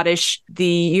Scottish, the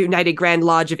United Grand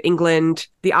Lodge of England,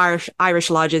 the Irish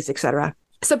lodges, etc.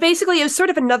 So basically, it was sort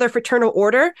of another fraternal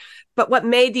order. But what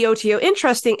made the OTO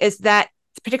interesting is that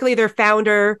particularly their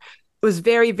founder was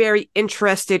very, very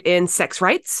interested in sex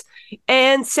rights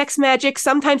and sex magic.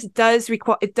 Sometimes it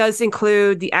does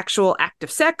include the actual act of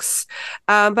sex,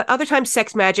 but other times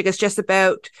sex magic is just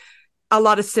about a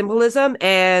lot of symbolism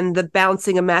and the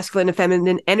balancing of masculine and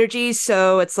feminine energies.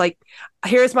 So it's like,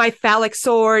 here's my phallic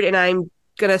sword, and I'm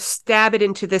gonna stab it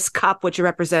into this cup, which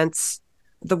represents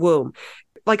the womb.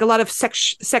 Like a lot of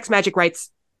sex magic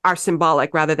rites are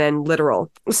symbolic rather than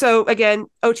literal. So again,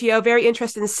 OTO, very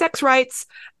interested in sex rights,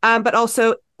 but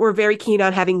also we're very keen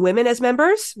on having women as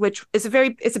members, which is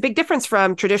it's a big difference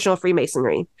from traditional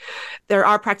Freemasonry. There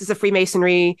are practices of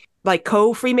Freemasonry, like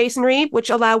co-Freemasonry,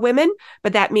 which allow women,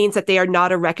 but that means that they are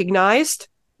not a recognized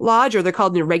lodge, or they're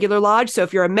called an irregular lodge. So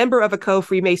if you're a member of a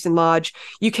co-Freemason lodge,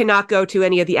 you cannot go to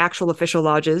any of the actual official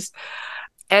lodges.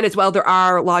 And as well, there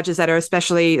are lodges that are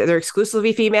they're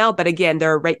exclusively female, but again,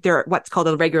 they're what's called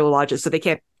a regular lodges, so they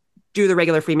can't do the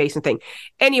regular Freemason thing.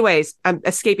 Anyways, I'm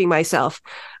escaping myself.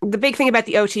 The big thing about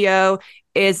the OTO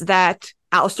is that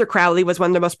Aleister Crowley was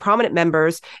one of the most prominent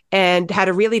members and had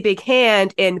a really big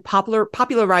hand in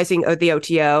popularizing the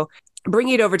OTO,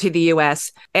 bringing it over to the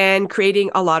US and creating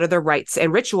a lot of their rites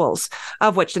and rituals,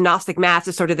 of which the Gnostic Mass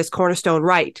is sort of this cornerstone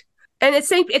rite. And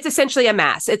it's essentially a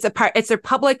mass. It's their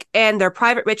public and their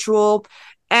private ritual.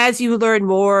 As you learn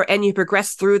more and you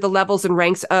progress through the levels and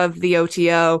ranks of the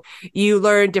OTO, you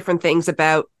learn different things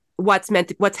about what's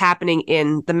happening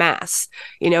in the mass.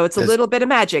 It's a little bit of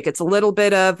magic. It's a little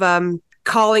bit of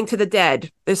calling to the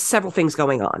dead. There's several things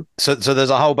going on. So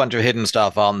there's a whole bunch of hidden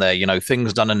stuff, aren't there?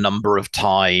 Things done a number of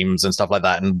times and stuff like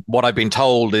that. And what I've been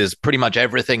told is pretty much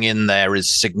everything in there is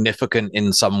significant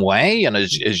in some way. And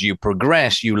as you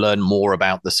progress, you learn more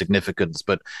about the significance.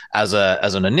 But as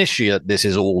an initiate, this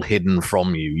is all hidden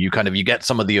from you. You get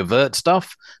some of the overt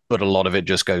stuff, but a lot of it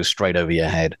just goes straight over your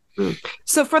head.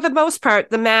 So for the most part,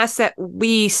 the mass that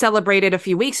we celebrated a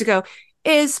few weeks ago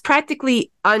is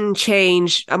practically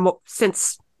unchanged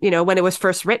since, when it was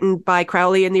first written by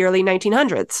Crowley in the early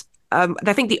 1900s.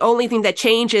 I think the only thing that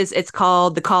changes, it's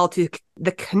called the call to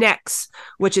the connects,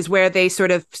 which is where they sort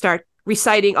of start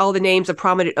reciting all the names of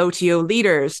prominent OTO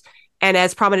leaders. And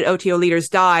as prominent OTO leaders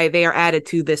die, they are added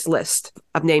to this list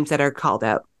of names that are called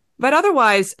out. But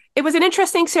otherwise, it was an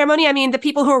interesting ceremony. I mean, the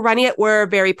people who were running it were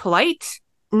very polite.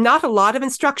 Not a lot of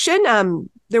instruction.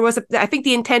 I think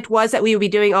the intent was that we would be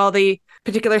doing all the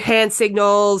particular hand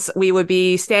signals. We would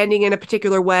be standing in a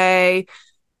particular way.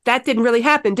 That didn't really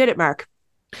happen, did it, Mark?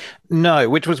 No,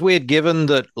 which was weird given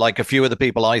that like a few of the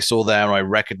people I saw there I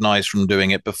recognized from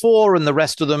doing it before, and the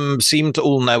rest of them seemed to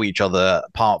all know each other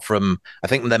apart from, I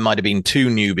think there might have been 2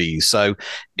 newbies. So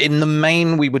in the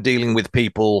main, we were dealing with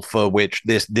people for which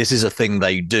this is a thing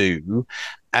they do.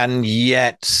 And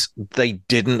yet they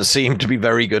didn't seem to be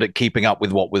very good at keeping up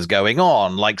with what was going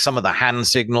on. Like some of the hand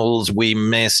signals we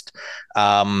missed,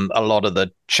 a lot of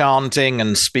the chanting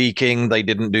and speaking, they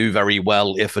didn't do very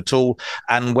well, if at all.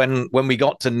 And when we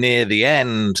got to near the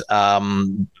end,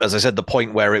 as I said, the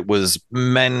point where it was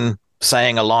men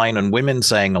saying a line and women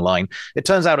saying a line, it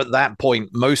turns out at that point,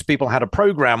 most people had a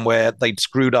program where they'd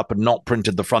screwed up and not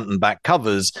printed the front and back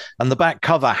covers, and the back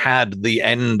cover had the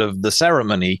end of the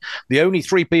ceremony. The only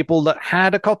 3 people that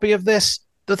had a copy of this,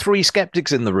 the 3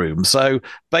 skeptics in the room. So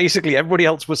basically everybody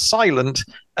else was silent,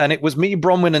 and it was me,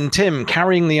 Bronwyn, and Tim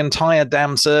carrying the entire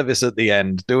damn service at the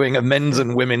end, doing a men's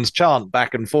and women's chant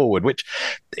back and forward, which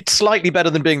it's slightly better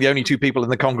than being the only 2 people in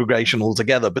the congregation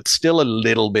altogether, but still a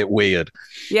little bit weird.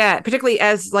 Yeah, particularly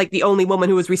as like the only woman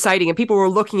who was reciting, and people were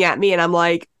looking at me and I'm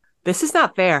like, this is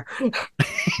not fair.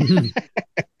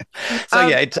 So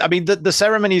yeah, the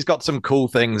ceremony's got some cool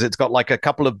things. It's got like a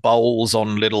couple of bowls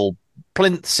on little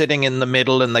plinth sitting in the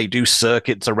middle, and they do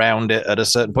circuits around it at a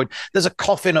certain point. There's a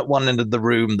coffin at one end of the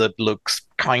room that looks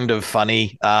kind of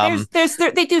funny.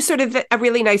 They do sort of a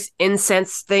really nice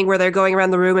incense thing where they're going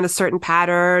around the room in a certain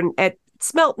pattern. It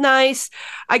smelt nice.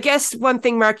 I guess one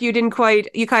thing, Mark, you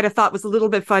kind of thought was a little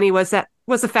bit funny was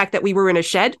the fact that we were in a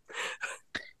shed.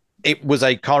 It was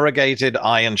a corrugated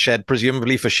iron shed,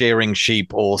 presumably for shearing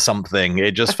sheep or something.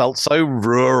 It just felt so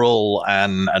rural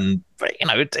and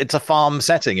it's a farm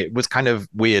setting. It was kind of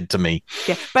weird to me.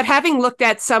 Yeah, but having looked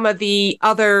at some of the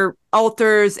other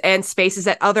altars and spaces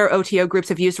that other OTO groups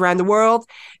have used around the world,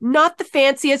 not the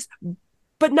fanciest,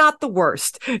 but not the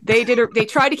worst. They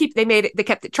tried to keep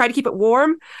it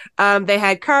warm. They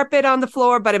had carpet on the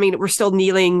floor, but I mean, we're still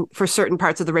kneeling for certain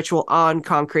parts of the ritual on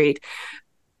concrete.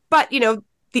 But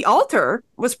the altar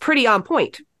was pretty on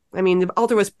point. I mean, the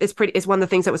altar is one of the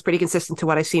things that was pretty consistent to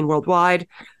what I've seen worldwide.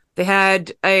 They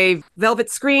had a velvet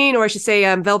screen, or I should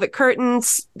say, velvet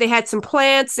curtains. They had some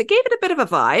plants that gave it a bit of a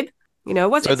vibe.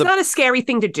 It's not a scary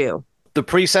thing to do. The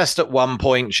priestess at one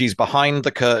point, she's behind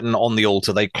the curtain on the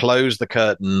altar. They close the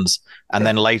curtains, and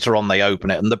then later on they open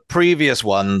it. And the previous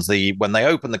ones, when they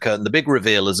open the curtain, the big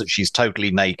reveal is that she's totally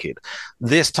naked.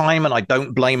 This time, and I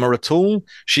don't blame her at all,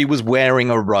 she was wearing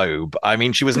a robe. I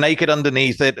mean, she was naked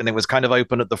underneath it, and it was kind of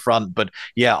open at the front. But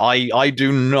yeah, I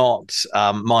do not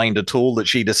mind at all that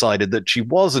she decided that she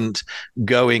wasn't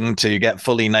going to get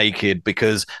fully naked,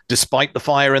 because despite the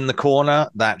fire in the corner,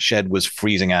 that shed was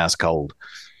freezing ass cold.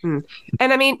 And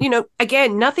I mean,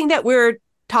 again, nothing that we're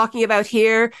talking about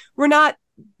here. We're not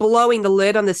blowing the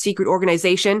lid on the secret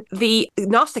organization. The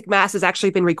Gnostic Mass has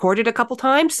actually been recorded a couple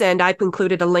times, and I've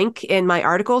included a link in my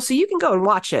article, so you can go and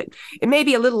watch it. It may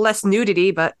be a little less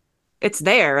nudity, but it's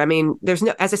there. I mean,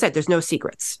 as I said, there's no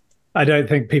secrets. I don't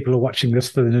think people are watching this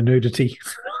for the nudity.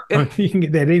 You can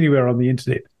get that anywhere on the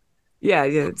internet. Yeah,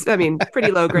 it's,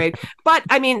 pretty low grade. But,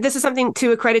 this is something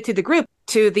to accredit to the group,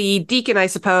 to the deacon, I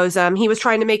suppose. He was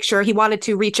trying to make sure he wanted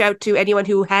to reach out to anyone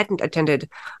who hadn't attended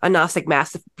a Gnostic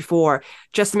Mass before,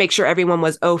 just to make sure everyone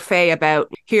was au fait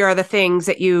about, here are the things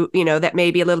that that may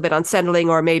be a little bit unsettling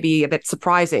or maybe a bit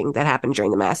surprising that happened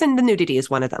during the Mass. And the nudity is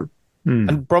one of them.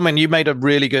 And Bronwyn, you made a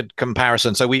really good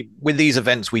comparison. So with these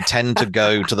events, we tend to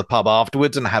go to the pub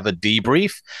afterwards and have a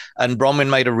debrief. And Bronwyn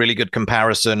made a really good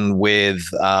comparison with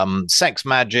sex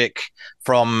magic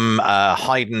from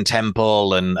Haydn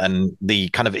Temple and the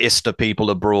kind of Ista people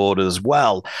abroad as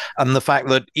well. And the fact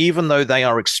that even though they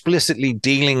are explicitly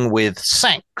dealing with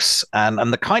sex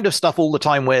and the kind of stuff all the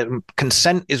time where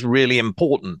consent is really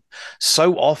important,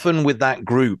 so often with that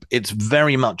group, it's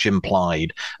very much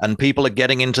implied. And people are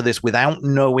getting into this without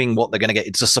knowing what they're going to get.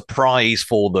 It's a surprise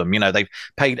for them. They've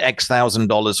paid X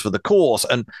 $1,000s for the course,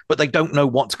 but they don't know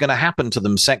what's going to happen to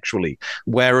them sexually.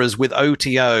 Whereas with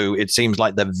OTO, it seems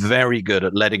like they're very good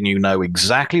at letting you know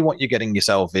exactly what you're getting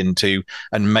yourself into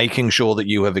and making sure that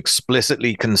you have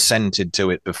explicitly consented to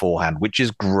it beforehand, which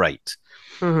is great.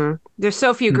 Mm-hmm. There's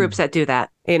so few groups that do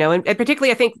that, and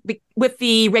particularly I think with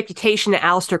the reputation that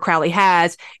Aleister Crowley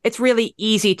has, it's really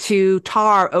easy to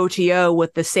tar OTO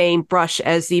with the same brush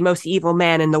as the most evil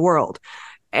man in the world.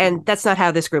 And that's not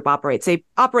how this group operates. They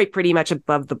operate pretty much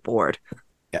above the board.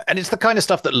 Yeah, and it's the kind of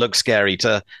stuff that looks scary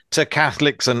to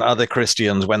Catholics and other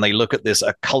Christians when they look at this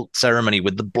occult ceremony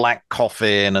with the black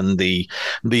coffin and the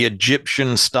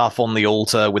Egyptian stuff on the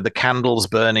altar with the candles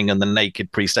burning and the naked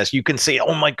priestess. You can see,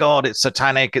 oh my God, it's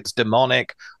satanic, it's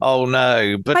demonic. Oh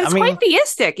no. But it's quite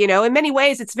theistic, in many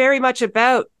ways. It's very much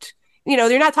about,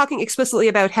 they're not talking explicitly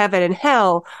about heaven and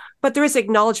hell, but there is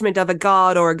acknowledgement of a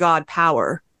God or a God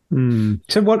power.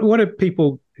 So what are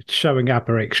people showing up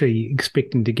are actually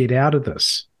expecting to get out of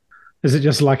this? Is it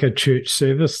just like a church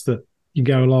service that you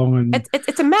go along and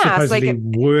it's a mass, supposedly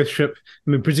worship?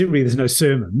 Presumably there's no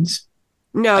sermons.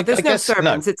 No, there's no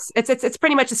sermons. No. It's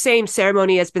pretty much the same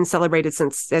ceremony has been celebrated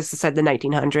since, as I said, the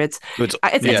 1900s.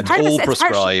 It's all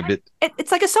prescribed.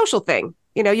 It's like a social thing.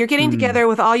 You're getting together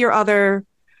with all your other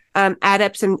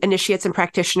adepts and initiates and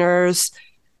practitioners.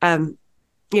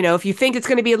 If you think it's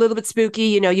going to be a little bit spooky,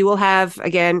 you will have,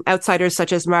 again, outsiders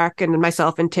such as Mark and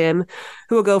myself and Tim,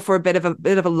 who will go for a bit of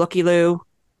a looky-loo.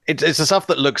 It's the stuff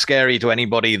that looks scary to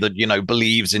anybody that,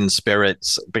 believes in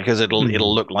spirits, because it'll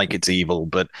look like it's evil,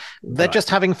 but they're just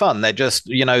having fun. They're just,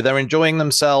 they're enjoying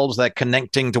themselves. They're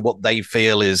connecting to what they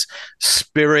feel is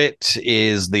spirit,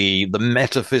 is the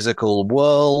metaphysical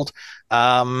world.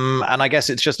 And I guess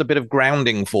it's just a bit of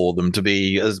grounding for them to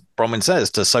be, as Bronwyn says,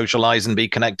 to socialize and be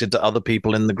connected to other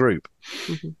people in the group.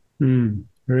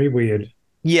 Very weird.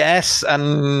 Yes,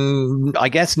 and I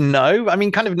guess no.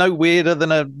 Kind of no weirder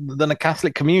than a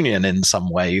Catholic communion in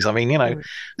some ways.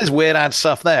 There's weird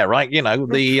stuff there, right?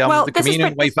 The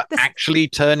communion way for actually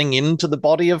turning into the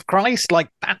body of Christ, like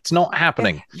that's not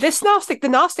happening. The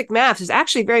Gnostic Mass is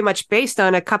actually very much based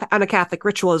on a Catholic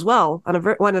ritual as well, on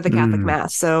one of the Catholic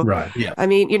Mass. So, right, yeah.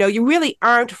 You really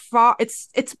aren't far.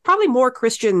 It's probably more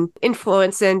Christian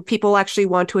influence than people actually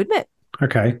want to admit.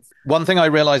 Okay. One thing I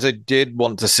realized I did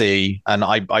want to see, and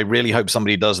I really hope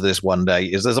somebody does this one day,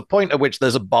 is there's a point at which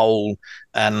there's a bowl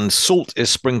and salt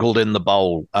is sprinkled in the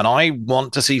bowl. And I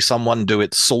want to see someone do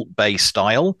it salt-based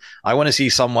style. I want to see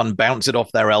someone bounce it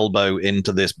off their elbow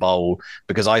into this bowl,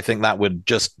 because I think that would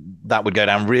go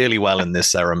down really well in this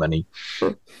ceremony.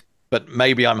 But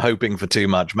maybe I'm hoping for too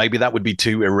much. Maybe that would be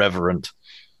too irreverent.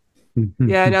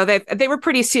 Yeah, no, they were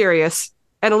pretty serious.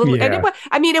 And a little, and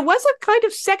it was a kind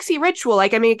of sexy ritual.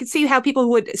 You could see how people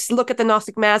would look at the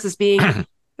Gnostic Mass as being a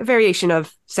variation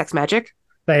of sex magic.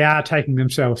 They are taking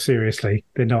themselves seriously.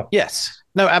 They're not. Yes.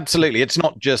 No, absolutely. It's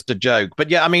not just a joke. But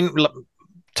yeah,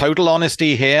 total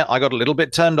honesty here. I got a little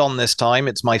bit turned on this time.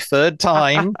 It's my third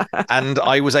time, and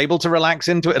I was able to relax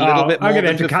into it a little bit more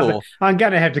than before. I'm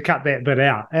going to have to cut that bit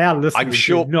out. Our listeners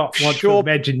do not want to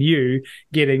imagine you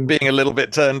being a little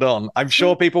bit turned on. I'm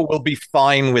sure people will be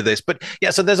fine with this. But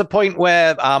yeah, so there's a point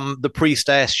where the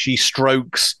priestess, she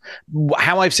strokes.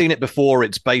 How I've seen it before,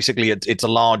 it's basically it's a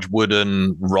large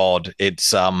wooden rod.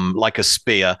 It's like a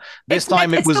spear. This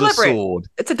time it was deliberate. A sword.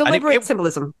 It's a deliberate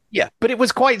symbolism. Yeah, but it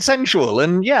was quite sensual.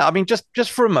 And yeah,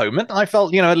 just for a moment, I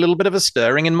felt, a little bit of a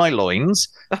stirring in my loins.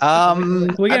 We're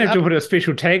going to have to put a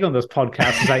special tag on this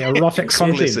podcast and say erotic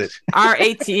content.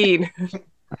 R18.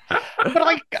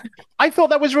 But I thought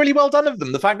that was really well done of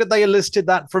them. The fact that they elicited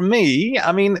that from me,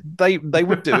 they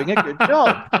were doing a good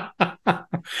job.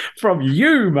 from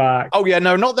you, Mark. Oh yeah,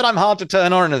 no, not that I'm hard to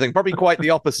turn on or anything. Probably quite the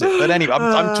opposite. But anyway,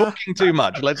 I'm talking too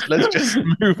much. Let's just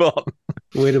move on.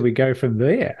 Where do we go from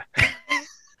there?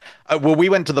 Well, we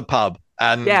went to the pub,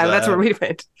 and that's where we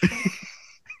went.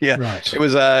 Yeah, right.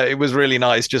 It was really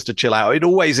nice just to chill out. It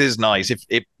always is nice.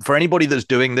 If for anybody that's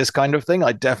doing this kind of thing,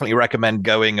 I definitely recommend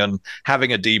going and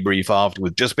having a debrief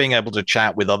afterwards. Just being able to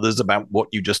chat with others about what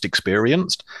you just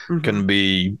experienced can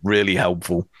be really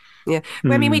helpful. Yeah,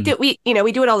 well, I mean, we do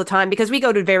it all the time because we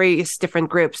go to various different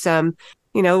groups. When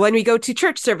we go to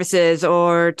church services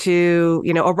or to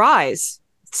a Rise,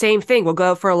 same thing. We'll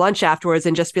go for a lunch afterwards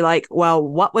and just be like, well,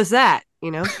 what was that?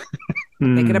 Pick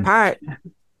it apart.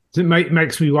 It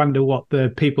makes me wonder what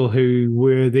the people who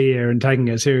were there and taking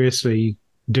it seriously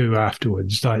do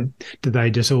afterwards. Like, do they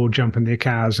just all jump in their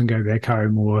cars and go back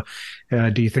home, or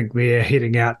do you think they're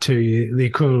heading out to the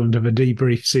equivalent of a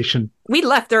debrief session? We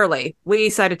left early. We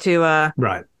decided to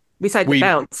We decided to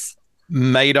bounce.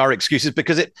 Made our excuses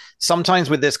because sometimes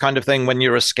with this kind of thing, when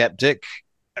you're a skeptic,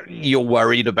 you're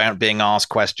worried about being asked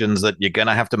questions that you're going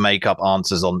to have to make up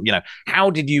answers on. How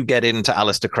did you get into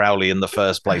Aleister Crowley in the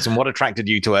first place, and what attracted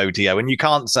you to OTO? And you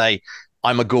can't say,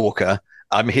 I'm a gawker,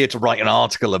 I'm here to write an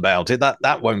article about it.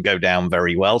 That won't go down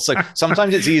very well. So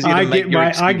sometimes it's easier to make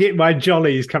I get my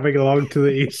jollies coming along to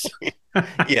these.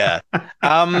 Yeah.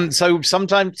 So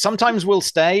sometimes we'll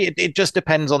stay. It just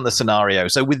depends on the scenario.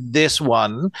 So with this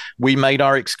one, we made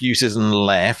our excuses and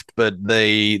left, but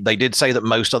they did say that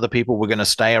most other people were going to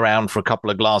stay around for a couple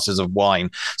of glasses of wine.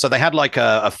 So they had like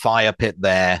a fire pit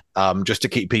there, just to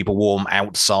keep people warm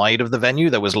outside of the venue.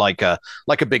 There was like a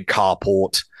big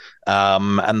carport.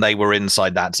 And they were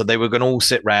inside that. So they were going to all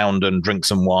sit round and drink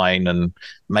some wine and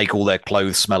make all their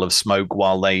clothes smell of smoke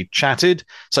while they chatted.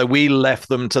 So we left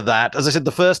them to that. As I said,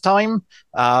 the first time,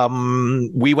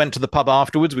 we went to the pub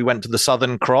afterwards. We went to the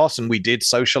Southern Cross and we did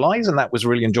socialize, and that was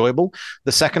really enjoyable.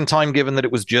 The second time, given that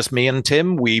it was just me and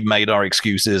Tim, we made our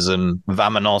excuses and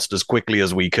vamonosed as quickly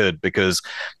as we could, because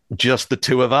just the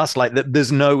two of us, like,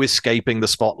 there's no escaping the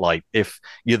spotlight if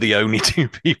you're the only two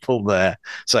people there.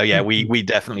 So yeah, we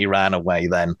definitely ran away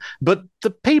then. But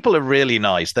the people are really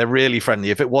nice. They're really friendly.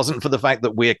 If it wasn't for the fact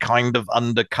that we're kind of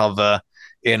undercover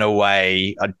in a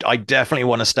way, I definitely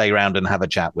want to stay around and have a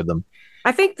chat with them.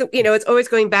 I think that, it's always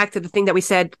going back to the thing that we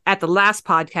said at the last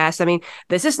podcast. I mean,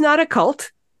 this is not a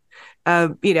cult.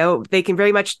 They can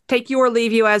very much take you or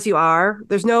leave you as you are.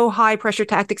 There's no high pressure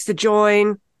tactics to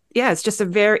join. Yeah, it's just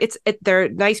they're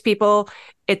nice people.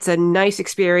 It's a nice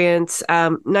experience.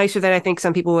 Nicer than I think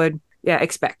some people would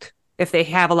expect if they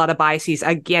have a lot of biases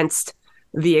against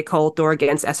the occult or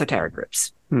against esoteric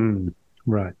groups.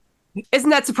 Right. Isn't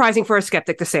that surprising for a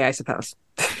skeptic to say, I suppose?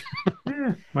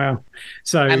 Yeah, well,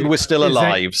 and we're still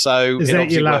alive, so is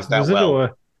that your last visit,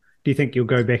 or do you think you'll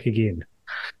go back again?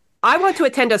 I want to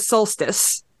attend a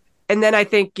solstice, and then I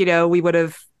think we would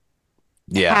have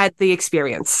had the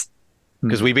experience.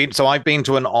 Because I've been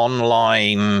to an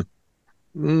online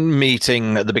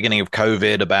meeting at the beginning of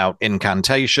COVID about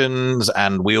incantations,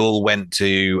 and we all went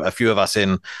to, a few of us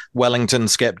in Wellington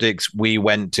Skeptics, we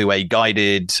went to a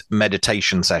guided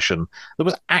meditation session that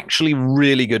was actually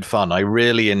really good fun. I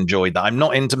really enjoyed that. I'm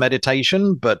not into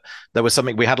meditation, but there was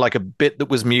something, we had like a bit that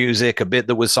was music, a bit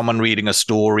that was someone reading a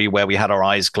story where we had our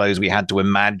eyes closed. We had to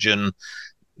imagine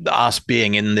us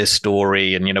being in this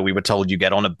story, and we were told you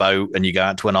get on a boat and you go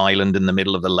out to an island in the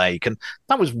middle of the lake, and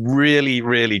that was really,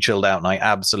 really chilled out, and I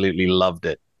absolutely loved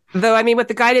it. Though, I mean, with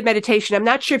the guided meditation, I'm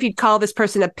not sure if you'd call this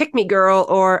person a pick-me girl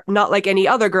or not like any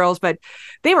other girls, but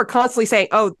they were constantly saying,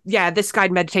 oh yeah, this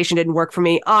guided meditation didn't work for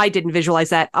me, I didn't visualize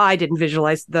that, I didn't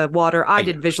visualize the water, I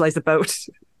didn't visualize the boat.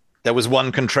 There was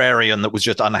one contrarian that was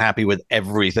just unhappy with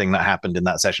everything that happened in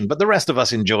that session, but the rest of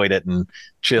us enjoyed it and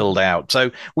chilled out. So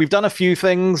we've done a few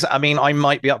things. I mean, I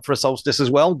might be up for a solstice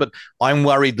as well, but I'm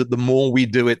worried that the more we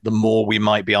do it, the more we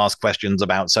might be asked questions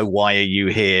about, so why are you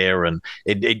here? And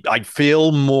I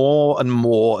feel more and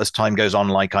more as time goes on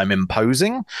like I'm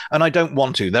imposing, and I don't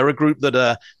want to. They're a group that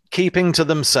are keeping to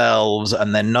themselves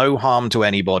and they're no harm to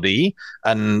anybody.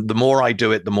 And the more I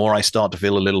do it, the more I start to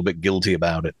feel a little bit guilty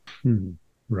about it.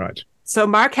 Right. So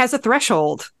Mark has a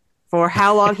threshold for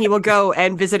how long he will go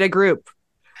and visit a group.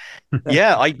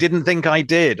 Yeah, I didn't think I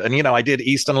did. And, I did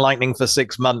Eastern Lightning for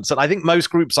 6 months. And I think most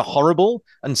groups are horrible.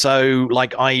 And so,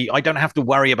 like, I don't have to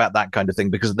worry about that kind of thing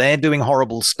because they're doing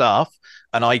horrible stuff.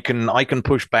 And I can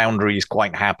push boundaries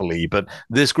quite happily. But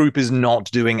this group is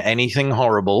not doing anything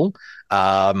horrible.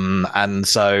 And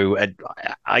so,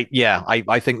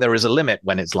 I think there is a limit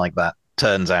when it's like that,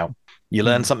 turns out. You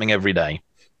learn something every day.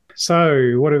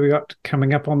 So, what have we got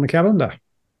coming up on the calendar?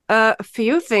 A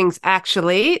few things,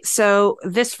 actually. So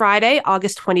this Friday,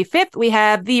 August 25th, we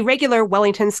have the regular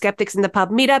Wellington Skeptics in the Pub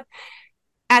meetup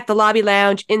at the Lobby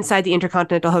Lounge inside the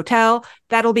Intercontinental Hotel.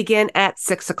 That'll begin at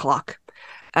 6:00.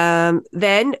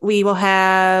 Then we will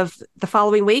have the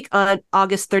following week on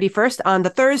August 31st, on the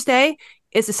Thursday,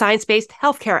 is the science-based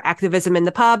healthcare activism in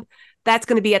the pub. That's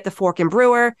going to be at the Fork and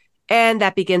Brewer, and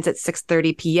that begins at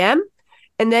 6:30 p.m.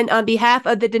 And then on behalf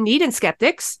of the Dunedin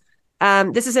Skeptics,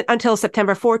 this isn't until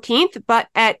September 14th, but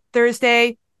at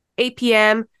Thursday, 8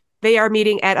 p.m., they are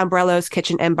meeting at Umbrella's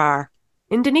Kitchen and Bar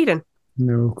in Dunedin.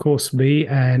 There will, of course, be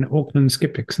an Auckland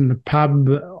Skeptics in the Pub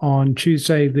on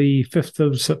Tuesday, the 5th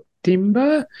of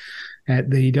September at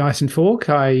the Dice and Fork.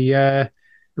 I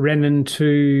ran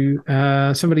into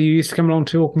somebody who used to come along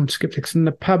to Auckland Skeptics in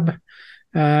the Pub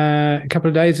a couple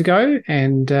of days ago,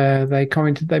 and they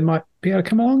commented they might be able to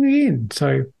come along again.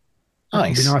 So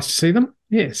nice. It'd be nice to see them.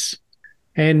 Yes.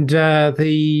 And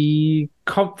the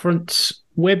conference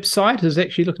website is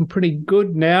actually looking pretty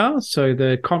good now. So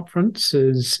the conference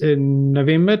is in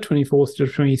November 24th to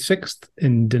 26th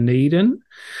in Dunedin.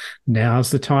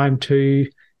 Now's the time to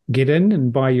get in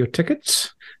and buy your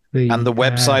tickets. And the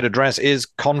website address is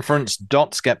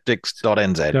conference.skeptics.nz.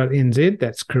 .nz,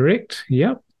 that's correct.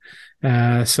 Yep.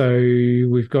 So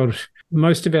we've got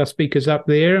most of our speakers up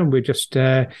there, and we're just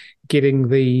getting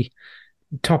the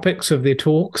topics of their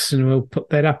talks, and we'll put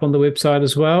that up on the website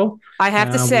as well. I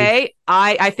have to say,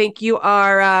 I think you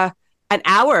are an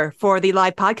hour for the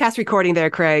live podcast recording there,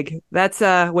 Craig. That's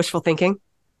wishful thinking.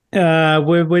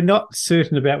 We're not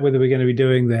certain about whether we're going to be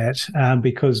doing that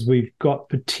because we've got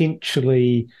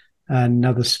potentially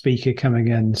another speaker coming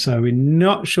in. So we're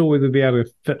not sure whether we'll be able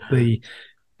to fit the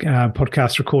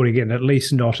podcast recording in, at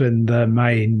least not in the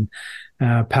main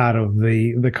part of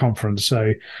the conference.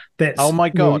 So that's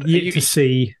yet to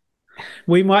see.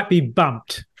 We might be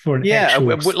bumped for an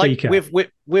actual speaker.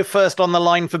 Like we're first on the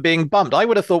line for being bumped. I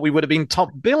would have thought we would have been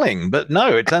top billing, but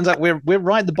no, it turns out we're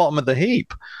right at the bottom of the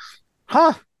heap.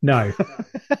 Huh? No.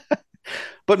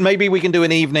 But maybe we can do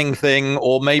an evening thing,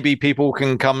 or maybe people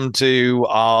can come to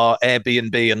our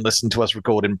Airbnb and listen to us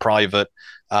record in private.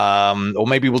 Or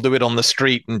maybe we'll do it on the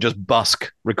street and just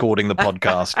busk recording the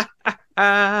podcast.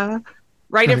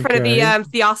 Right in front of the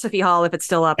Theosophy Hall, if it's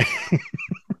still up.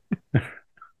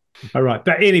 All right.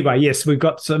 But anyway, yes, we've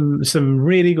got some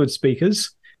really good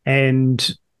speakers.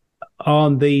 And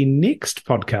on the next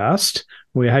podcast,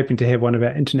 we're hoping to have one of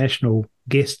our international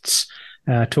guests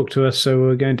talk to us. So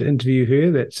we're going to interview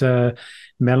her. That's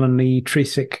Melanie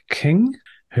Tresek-King,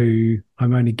 who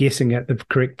I'm only guessing at the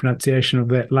correct pronunciation of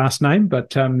that last name,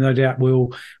 but no doubt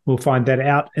we'll find that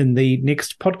out in the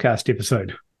next podcast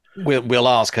episode. We'll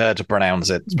ask her to pronounce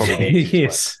it. It's probably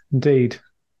yes, indeed.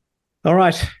 All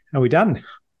right, are we done?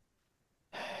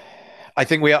 I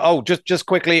think we are. Oh, just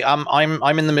quickly.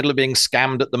 I'm in the middle of being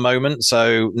scammed at the moment.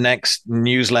 So next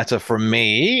newsletter from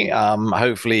me.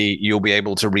 Hopefully you'll be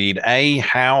able to read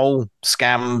how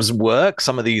scams work,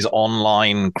 some of these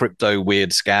online crypto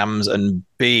weird scams, and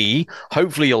B,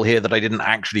 hopefully you'll hear that I didn't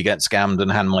actually get scammed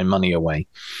and hand my money away.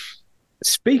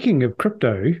 Speaking of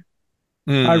crypto,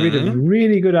 I read a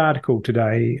really good article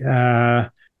today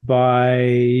by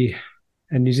a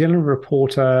New Zealand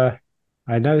reporter.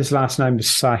 I know his last name is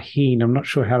Sahin. I'm not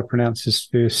sure how to pronounce his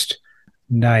first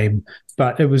name,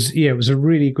 but it was a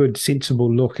really good,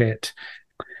 sensible look at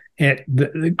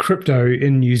the crypto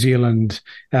in New Zealand.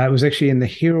 It was actually in the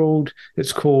Herald.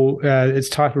 It's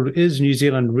titled "Is New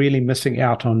Zealand Really Missing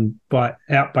Out by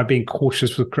Being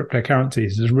Cautious with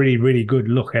Cryptocurrencies?" It's a really, really good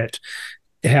look at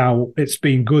how it's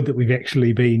been good that we've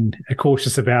actually been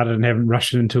cautious about it and haven't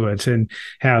rushed into it, and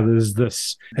how there's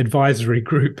this advisory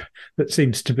group that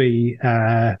seems to be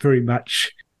very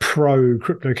much pro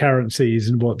cryptocurrencies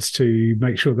and wants to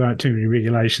make sure there aren't too many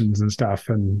regulations and stuff.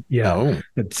 And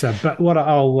it's but what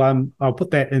I'll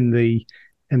put that in the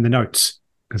notes.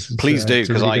 Please do,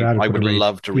 because I would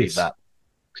love to read that.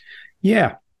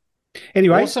 Yeah.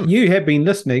 Anyway, awesome. You have been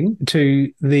listening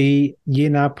to the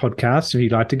Yena podcast. If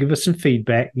you'd like to give us some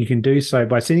feedback, you can do so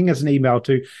by sending us an email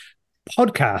to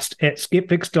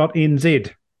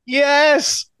podcast@skeptics.nz.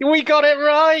 Yes, we got it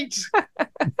right.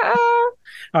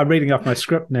 I'm reading off my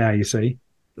script now, you see.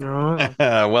 Oh.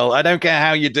 Well, I don't care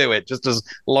how you do it, just as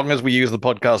long as we use the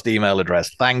podcast email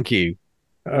address. Thank you.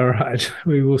 All right.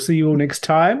 We will see you all next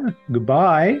time.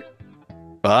 Goodbye.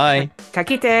 Bye. Ka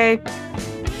kite.